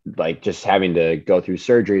 like, just having to go through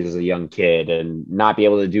surgeries as a young kid and not be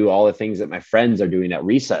able to do all the things that my friends are doing at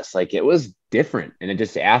recess. Like, it was different. And it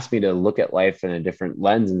just asked me to look at life in a different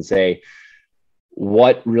lens and say,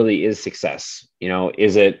 what really is success? You know,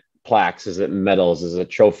 is it plaques? Is it medals? Is it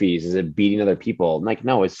trophies? Is it beating other people? I'm like,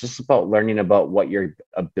 no, it's just about learning about what your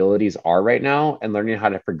abilities are right now and learning how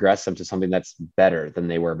to progress them to something that's better than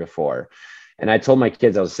they were before. And I told my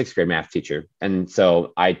kids, I was a 6th grade math teacher. And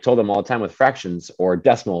so I told them all the time with fractions or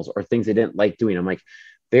decimals or things they didn't like doing. I'm like,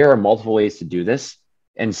 there are multiple ways to do this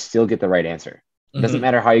and still get the right answer. It doesn't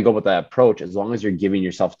matter how you go with that approach, as long as you're giving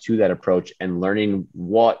yourself to that approach and learning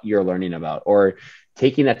what you're learning about, or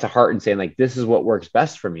taking that to heart and saying, like, this is what works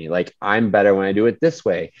best for me. Like, I'm better when I do it this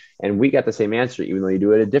way. And we got the same answer, even though you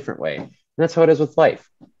do it a different way. And that's how it is with life.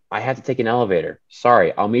 I have to take an elevator.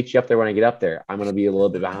 Sorry, I'll meet you up there when I get up there. I'm going to be a little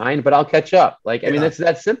bit behind, but I'll catch up. Like, I mean,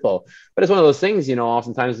 that's simple, but it's one of those things, you know,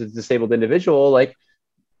 oftentimes as a disabled individual, like,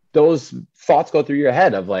 those thoughts go through your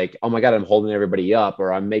head of like, oh my God, I'm holding everybody up,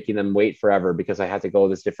 or I'm making them wait forever because I have to go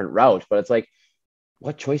this different route. But it's like,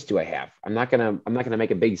 what choice do I have? I'm not going to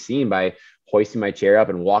make a big scene by hoisting my chair up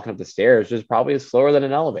and walking up the stairs, which is probably slower than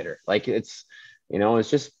an elevator. Like, it's, you know, it's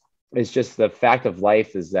just the fact of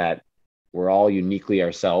life is that we're all uniquely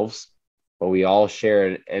ourselves, but we all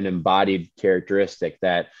share an embodied characteristic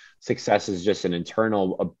that success is just an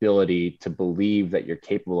internal ability to believe that you're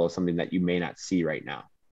capable of something that you may not see right now.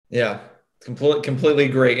 Yeah. Completely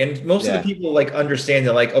agree. And most of the people like understand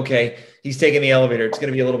that, like, okay, he's taking the elevator. It's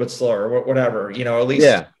going to be a little bit slower or whatever, you know, at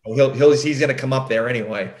least he's going to come up there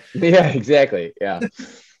anyway. Yeah, exactly. Yeah.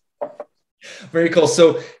 Very cool.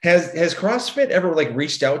 So has CrossFit ever like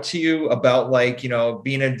reached out to you about like, you know,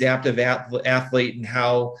 being an adaptive athlete and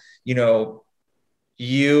how, you know,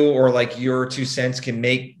 you or like your 2 cents can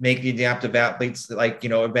make the adaptive athletes like, you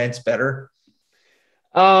know, events better?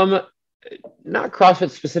 Not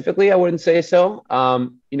CrossFit specifically, I wouldn't say so.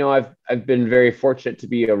 You know, I've been very fortunate to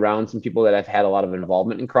be around some people that have had a lot of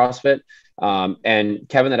involvement in CrossFit. And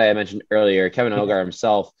Kevin that I mentioned earlier, Kevin Elgar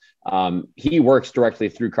himself, he works directly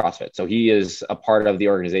through CrossFit. So he is a part of the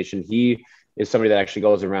organization. He is somebody that actually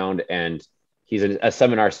goes around and he's a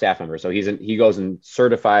seminar staff member. So he goes and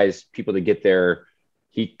certifies people to get their,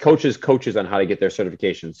 he coaches on how to get their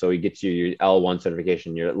certification. So he gets you your L1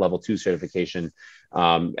 certification, your level 2 certification,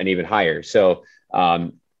 and even higher. So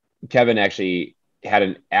Kevin actually had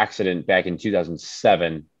an accident back in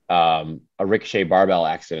 2007, a ricochet barbell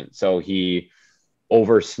accident. So he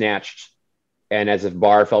oversnatched, and as the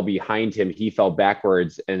bar fell behind him, he fell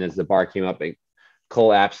backwards. And as the bar came up, it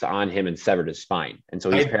collapsed on him and severed his spine. And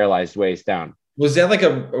so he's paralyzed waist down. Was that like a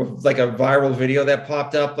viral video that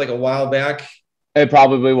popped up like a while back? It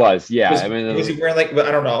probably was. Yeah. Was he wearing like,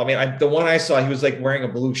 I don't know. I mean, the one I saw, he was like wearing a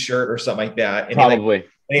blue shirt or something like that. And probably.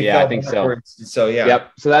 Yeah, I think so. So, yeah.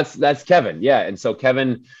 Yep. So that's Kevin. Yeah. And so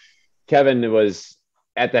Kevin was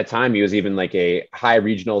at that time, he was even like a high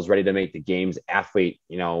regionals, ready to make the games athlete,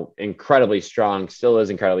 you know, incredibly strong, still is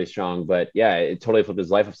incredibly strong, but yeah, it totally flipped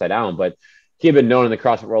his life upside down. But he had been known in the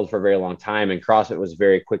CrossFit world for a very long time, and CrossFit was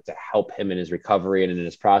very quick to help him in his recovery and in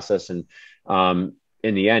his process. And,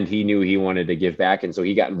 in the end, he knew he wanted to give back. And so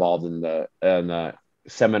he got involved in the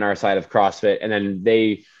seminar side of CrossFit. And then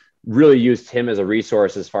they really used him as a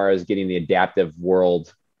resource as far as getting the adaptive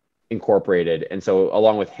world incorporated. And so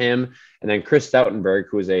along with him, and then Chris Stoutenberg,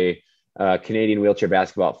 who is a former Canadian wheelchair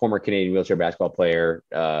basketball player,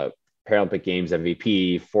 Paralympic Games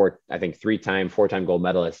MVP, four-time gold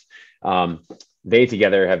medalist. They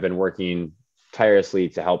together have been working tirelessly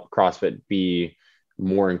to help CrossFit be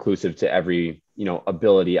more inclusive to every, you know,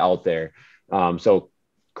 ability out there. So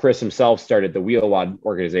Chris himself started the Wheel WOD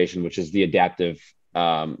organization, which is the adaptive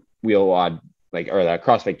Wheel WOD, or the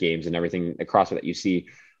CrossFit Games and everything, the CrossFit that you see.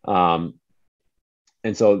 And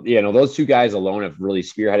so, you know, those two guys alone have really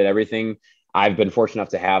spearheaded everything. I've been fortunate enough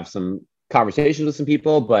to have some conversations with some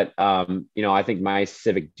people, but, you know, I think my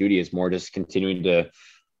civic duty is more just continuing to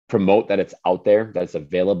promote that it's out there, that's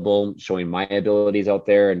available, showing my abilities out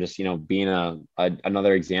there, and just, you know, being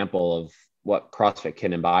another example of what CrossFit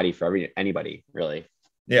can embody for anybody, really.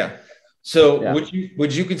 Yeah. So yeah.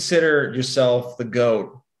 Would you consider yourself the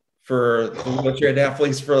GOAT for the wheelchair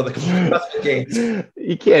athletes for the CrossFit Games?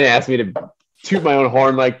 You can't ask me to toot my own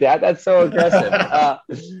horn like that. That's so aggressive.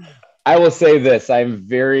 I will say this: I'm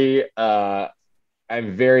very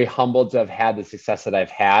humbled to have had the success that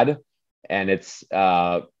I've had, and it's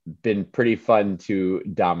been pretty fun to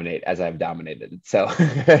dominate as I've dominated. So,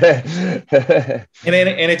 and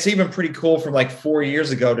it's even pretty cool from like 4 years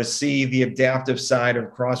ago to see the adaptive side of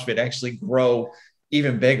CrossFit actually grow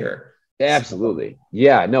even bigger. Absolutely.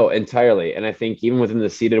 Yeah, no, entirely. And I think even within the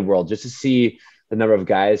seated world, just to see the number of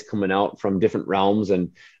guys coming out from different realms. And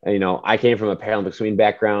you know, I came from a Paralympic swimming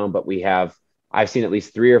background, but I've seen at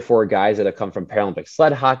least 3 or 4 guys that have come from Paralympic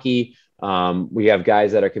sled hockey. We have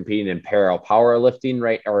guys that are competing in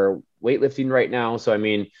powerlifting or weightlifting right now. So, I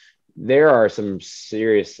mean, there are some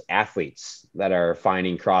serious athletes that are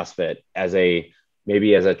finding CrossFit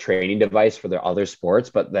maybe as a training device for their other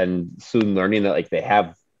sports, but then soon learning that like they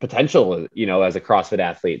have potential, you know, as a CrossFit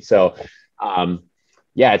athlete. So,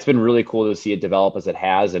 yeah, it's been really cool to see it develop as it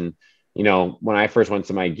has. And, you know, when I first went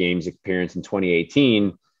to my games experience in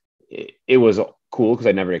 2018, it was cool because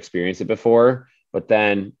I never experienced it before, but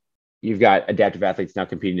then you've got adaptive athletes now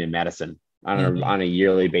competing in Madison on a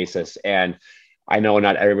yearly basis. And I know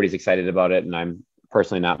not everybody's excited about it, and I'm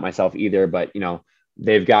personally not myself either, but, you know,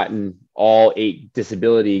 they've gotten all 8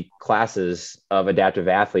 disability classes of adaptive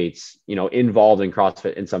athletes, you know, involved in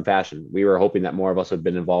CrossFit in some fashion. We were hoping that more of us would have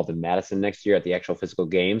been involved in Madison next year at the actual physical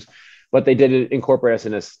games, but they did incorporate us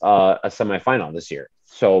in a semifinal this year.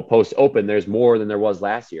 So post open, there's more than there was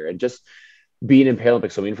last year. And just being in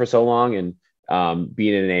Paralympic swimming for so long, and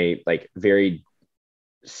being in a like very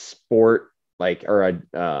sport,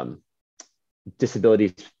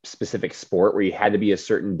 disability specific sport where you had to be a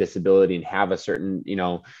certain disability and have a certain, you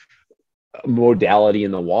know, modality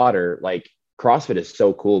in the water, like CrossFit is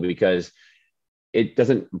so cool because it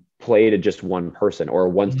doesn't play to just one person or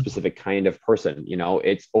one specific kind of person. You know,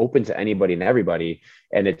 it's open to anybody and everybody,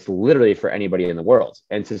 and it's literally for anybody in the world.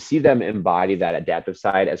 And to see them embody that adaptive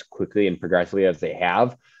side as quickly and progressively as they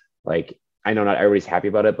have, like, I know not everybody's happy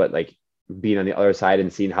about it, but like being on the other side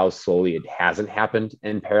and seeing how slowly it hasn't happened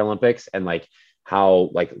in Paralympics, and like how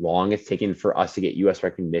like long it's taken for us to get US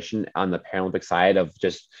recognition on the Paralympic side of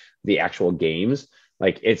just the actual games.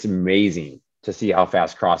 Like, it's amazing to see how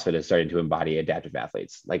fast CrossFit is starting to embody adaptive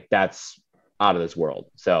athletes. Like, that's out of this world.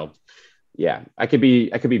 So yeah, I could be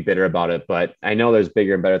bitter about it, but I know there's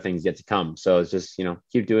bigger and better things yet to come. So it's just, you know,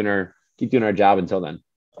 keep doing our job until then.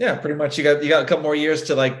 Yeah, pretty much. You got a couple more years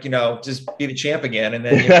to, like, you know, just be the champ again, and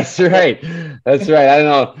then That's right. That's right. I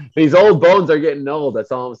don't know. These old bones are getting old.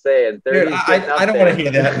 That's all I'm saying. Dude, I don't want to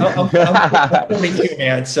hear that. I'm 42,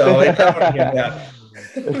 man. So I don't want to hear that.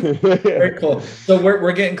 Very cool. So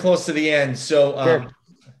we're getting close to the end. So Sure.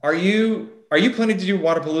 are you planning to do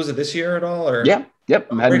Wadapalooza this year at all? Or Yeah. Yep.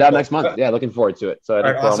 I'm heading down next month. Yeah, looking forward to it. So I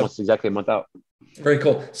think we're almost exactly a month out. Very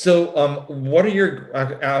cool. So what are your,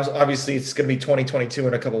 obviously it's going to be 2022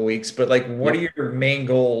 in a couple of weeks, but like, what are your main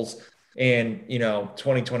goals in, you know,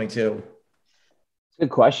 2022? Good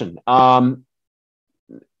question.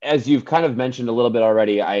 As you've kind of mentioned a little bit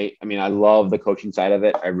already, I mean, I love the coaching side of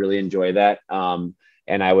it. I really enjoy that.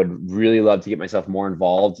 And I would really love to get myself more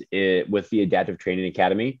involved with the Adaptive Training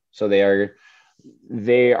Academy. So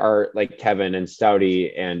they are like Kevin and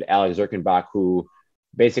Stouty and Alex Zirkenbach, who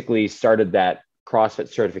basically started that CrossFit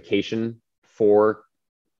certification for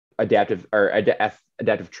adaptive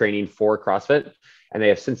training for CrossFit. And they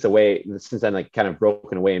have since then like kind of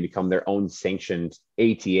broken away and become their own sanctioned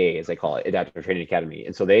ATA, as they call it, Adaptive Training Academy.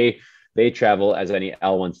 And so they travel as any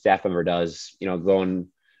L1 staff member does, you know,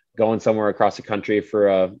 going somewhere across the country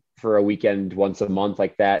for a weekend once a month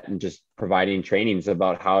like that, and just providing trainings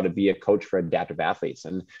about how to be a coach for adaptive athletes.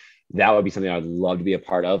 And that would be something I would love to be a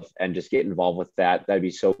part of and just get involved with that. That'd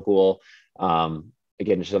be so cool.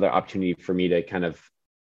 Again, just another opportunity for me to kind of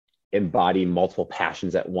embody multiple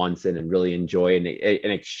passions at once and really enjoy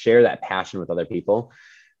and share that passion with other people.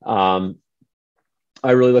 I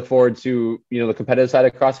really look forward to, you know, the competitive side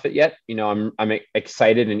of CrossFit yet. You know, I'm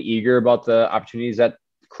excited and eager about the opportunities that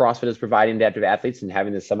CrossFit is providing adaptive athletes and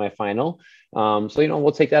having the semifinal. So, you know,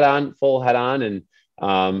 we'll take that on full head on and,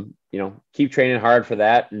 you know, keep training hard for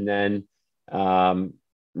that. And then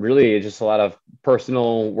really just a lot of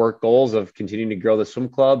personal work goals of continuing to grow the swim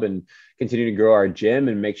club and continue to grow our gym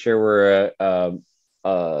and make sure we're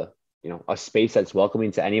you know, a space that's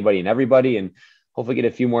welcoming to anybody and everybody, and hopefully get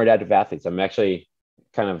a few more adaptive athletes. I'm actually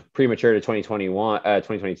kind of premature to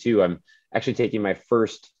 2022. I'm actually taking my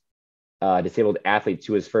first disabled athlete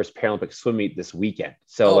to his first Paralympic swim meet this weekend.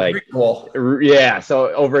 So cool. Yeah.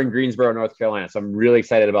 So over in Greensboro, North Carolina. So I'm really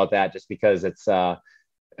excited about that, just because it's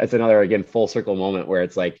another, again, full circle moment where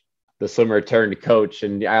it's like the swimmer turned coach,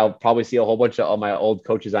 and I'll probably see a whole bunch of all my old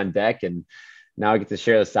coaches on deck, and now I get to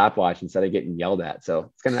share the stopwatch instead of getting yelled at.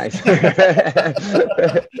 So it's kind of nice.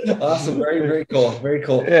 Awesome. Very, very cool. Very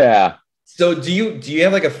cool. Yeah. So do you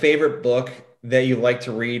have like a favorite book that you like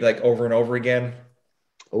to read like over and over again?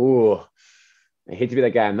 Oh, I hate to be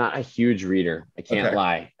that guy. I'm not a huge reader. I can't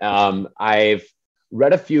lie. I've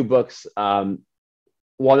read a few books. One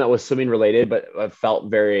that was swimming related, but felt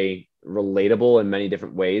very relatable in many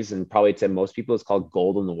different ways. And probably to most people, it's called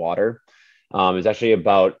Gold in the Water. It's actually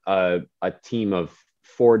about a team of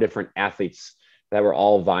 4 different athletes that were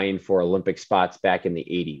all vying for Olympic spots back in the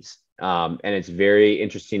 80s. And it's very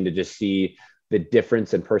interesting to just see the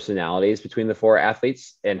difference in personalities between the 4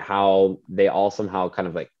 athletes and how they all somehow kind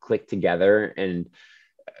of like click together. And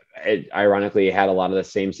it ironically had a lot of the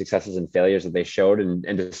same successes and failures that they showed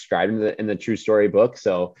and described in the true story book.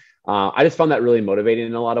 So I just found that really motivating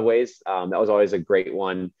in a lot of ways. That was always a great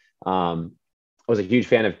one. I was a huge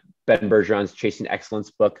fan of Ben Bergeron's Chasing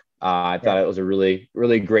Excellence book. I thought it was a really,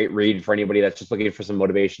 really great read for anybody that's just looking for some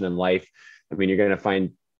motivation in life. I mean, you're going to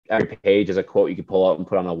find every page is a quote you can pull out and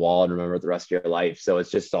put on a wall and remember the rest of your life. So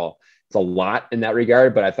it's just it's a lot in that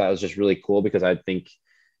regard, but I thought it was just really cool because I think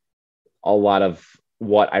a lot of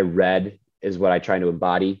what I read is what I try to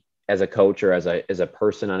embody as a coach or as a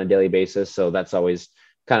person on a daily basis. So that's always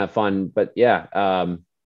kind of fun. But yeah, I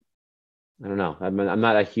don't know. I'm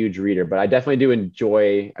not a huge reader, but I definitely do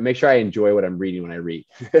I make sure I enjoy what I'm reading when I read.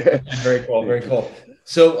 Very cool. Very cool.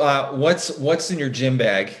 So what's in your gym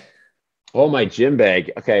bag? Oh, my gym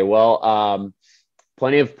bag. Okay. Well,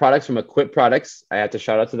 plenty of products from Equip Products. I have to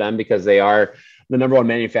shout out to them because they are the #1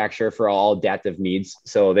 manufacturer for all adaptive needs.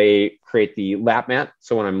 So they create the lap mat.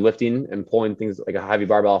 So when I'm lifting and pulling things like a heavy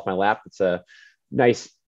barbell off my lap, it's a nice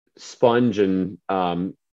sponge and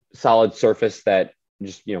solid surface that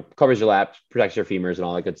just, covers your lap, protects your femurs and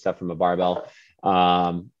all that good stuff from a barbell.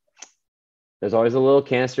 There's always a little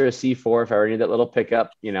canister of C4 if I ever need that little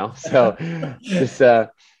pickup, so just,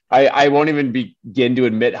 I won't even begin to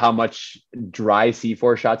admit how much dry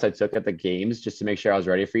C4 shots I took at the games just to make sure I was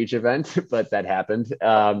ready for each event, but that happened.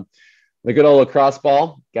 The good old lacrosse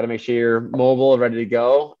ball, got to make sure you're mobile, ready to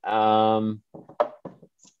go. I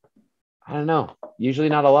don't know. Usually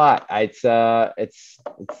not a lot. It's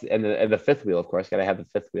and the fifth wheel, of course, got to have the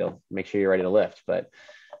fifth wheel. Make sure you're ready to lift. But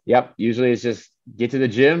yep, usually it's just get to the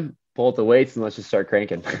gym, pull out the weights, and let's just start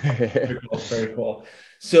cranking. Very cool. Very cool.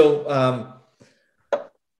 So,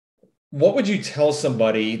 what would you tell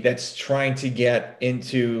somebody that's trying to get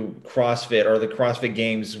into CrossFit or the CrossFit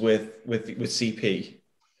Games with CP?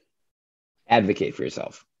 Advocate for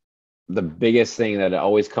yourself. The biggest thing that it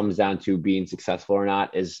always comes down to being successful or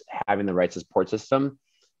not is having the right support system,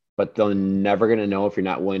 but they're never going to know if you're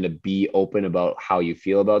not willing to be open about how you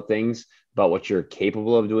feel about things, about what you're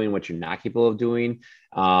capable of doing, what you're not capable of doing,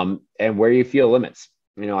 and where you feel limits.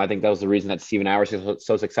 I think that was the reason that Steve and I were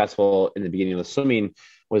so successful in the beginning of the swimming,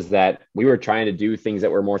 was that we were trying to do things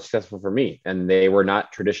that were more successful for me. And they were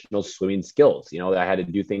not traditional swimming skills. I had to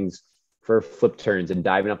do things for flip turns and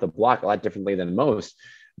diving up the block a lot differently than most.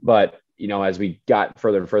 But, as we got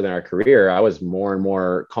further and further in our career, I was more and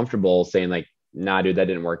more comfortable saying like, nah, dude, that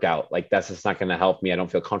didn't work out. Like, that's just not going to help me. I don't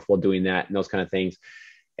feel comfortable doing that and those kind of things.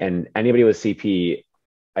 And anybody with CP,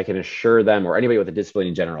 I can assure them, or anybody with a disability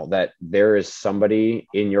in general, that there is somebody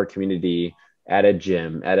in your community, at a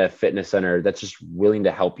gym, at a fitness center, that's just willing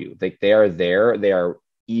to help you. Like, they are there. They are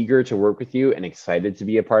eager to work with you and excited to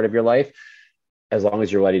be a part of your life, as long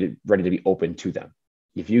as you're ready to be open to them.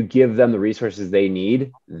 If you give them the resources they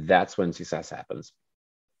need, that's when success happens.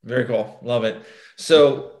 Very cool. Love it.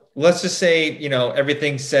 So let's just say,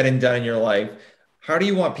 everything's said and done in your life. How do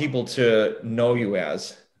you want people to know you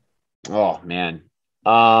as? Oh, man.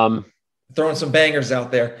 Throwing some bangers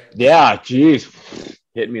out there. Yeah. Geez.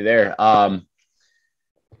 Hit me there.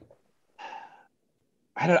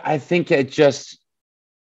 I think it just,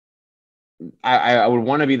 I would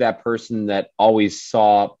want to be that person that always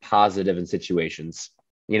saw positive in situations,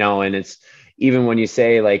 and it's even when you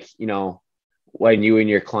say like, when you and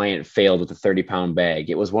your client failed with a 30-pound bag,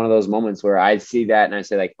 it was one of those moments where I'd see that and I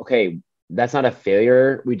say like, okay, that's not a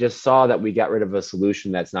failure. We just saw that we got rid of a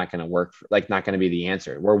solution that's not going to work, not going to be the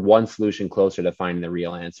answer. We're one solution closer to finding the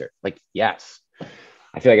real answer. Like, yes.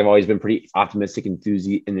 I feel like I've always been pretty optimistic and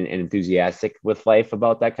enthusiastic with life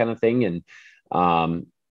about that kind of thing. And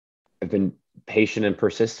I've been patient and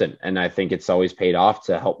persistent. And I think it's always paid off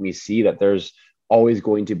to help me see that there's always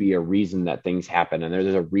going to be a reason that things happen. And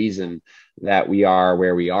there's a reason that we are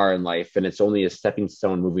where we are in life. And it's only a stepping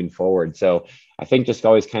stone moving forward. So I think just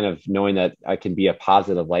always kind of knowing that I can be a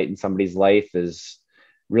positive light in somebody's life is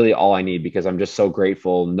really all I need, because I'm just so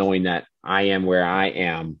grateful knowing that I am where I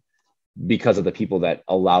am because of the people that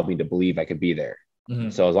allowed me to believe I could be there. Mm-hmm.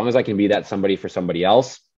 So as long as I can be that somebody for somebody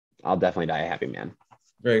else, I'll definitely die a happy man.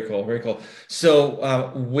 Very cool. Very cool.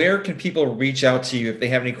 So where can people reach out to you if they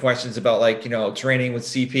have any questions about training with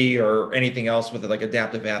CP or anything else with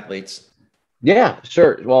adaptive athletes? Yeah,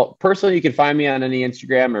 sure. Well, personally, you can find me on any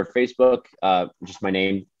Instagram or Facebook, just my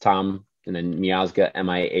name, Tom, and then Miazga,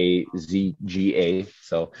 Miazga.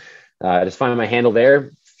 So just find my handle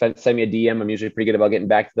there. Send me a DM. I'm usually pretty good about getting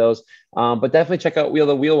back to those. But definitely check out the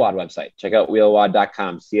WheelWOD website. Check out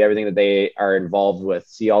wheelwod.com. See everything that they are involved with.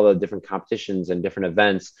 See all the different competitions and different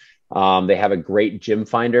events. They have a great gym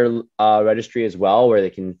finder registry as well, where they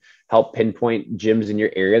can help pinpoint gyms in your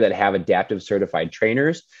area that have adaptive certified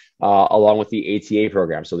trainers, along with the ATA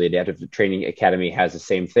program. So the Adaptive Training Academy has the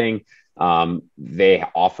same thing. They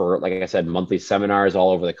offer, like I said, monthly seminars all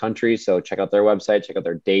over the country. So check out their website, check out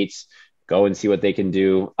their dates. Go and see what they can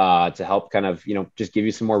do to help kind of, just give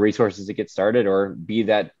you some more resources to get started or be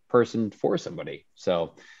that person for somebody.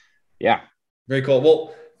 So, yeah. Very cool.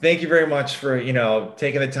 Well, thank you very much for,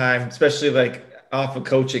 taking the time, especially off of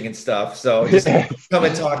coaching and stuff. So just come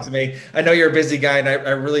and talk to me. I know you're a busy guy, and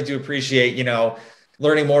I really do appreciate,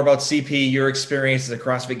 learning more about CP, your experience as a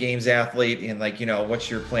CrossFit Games athlete, and what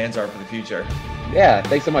your plans are for the future. Yeah.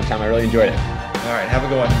 Thanks so much, Tom. I really enjoyed it. All right. Have a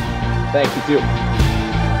good one. Thanks. You too.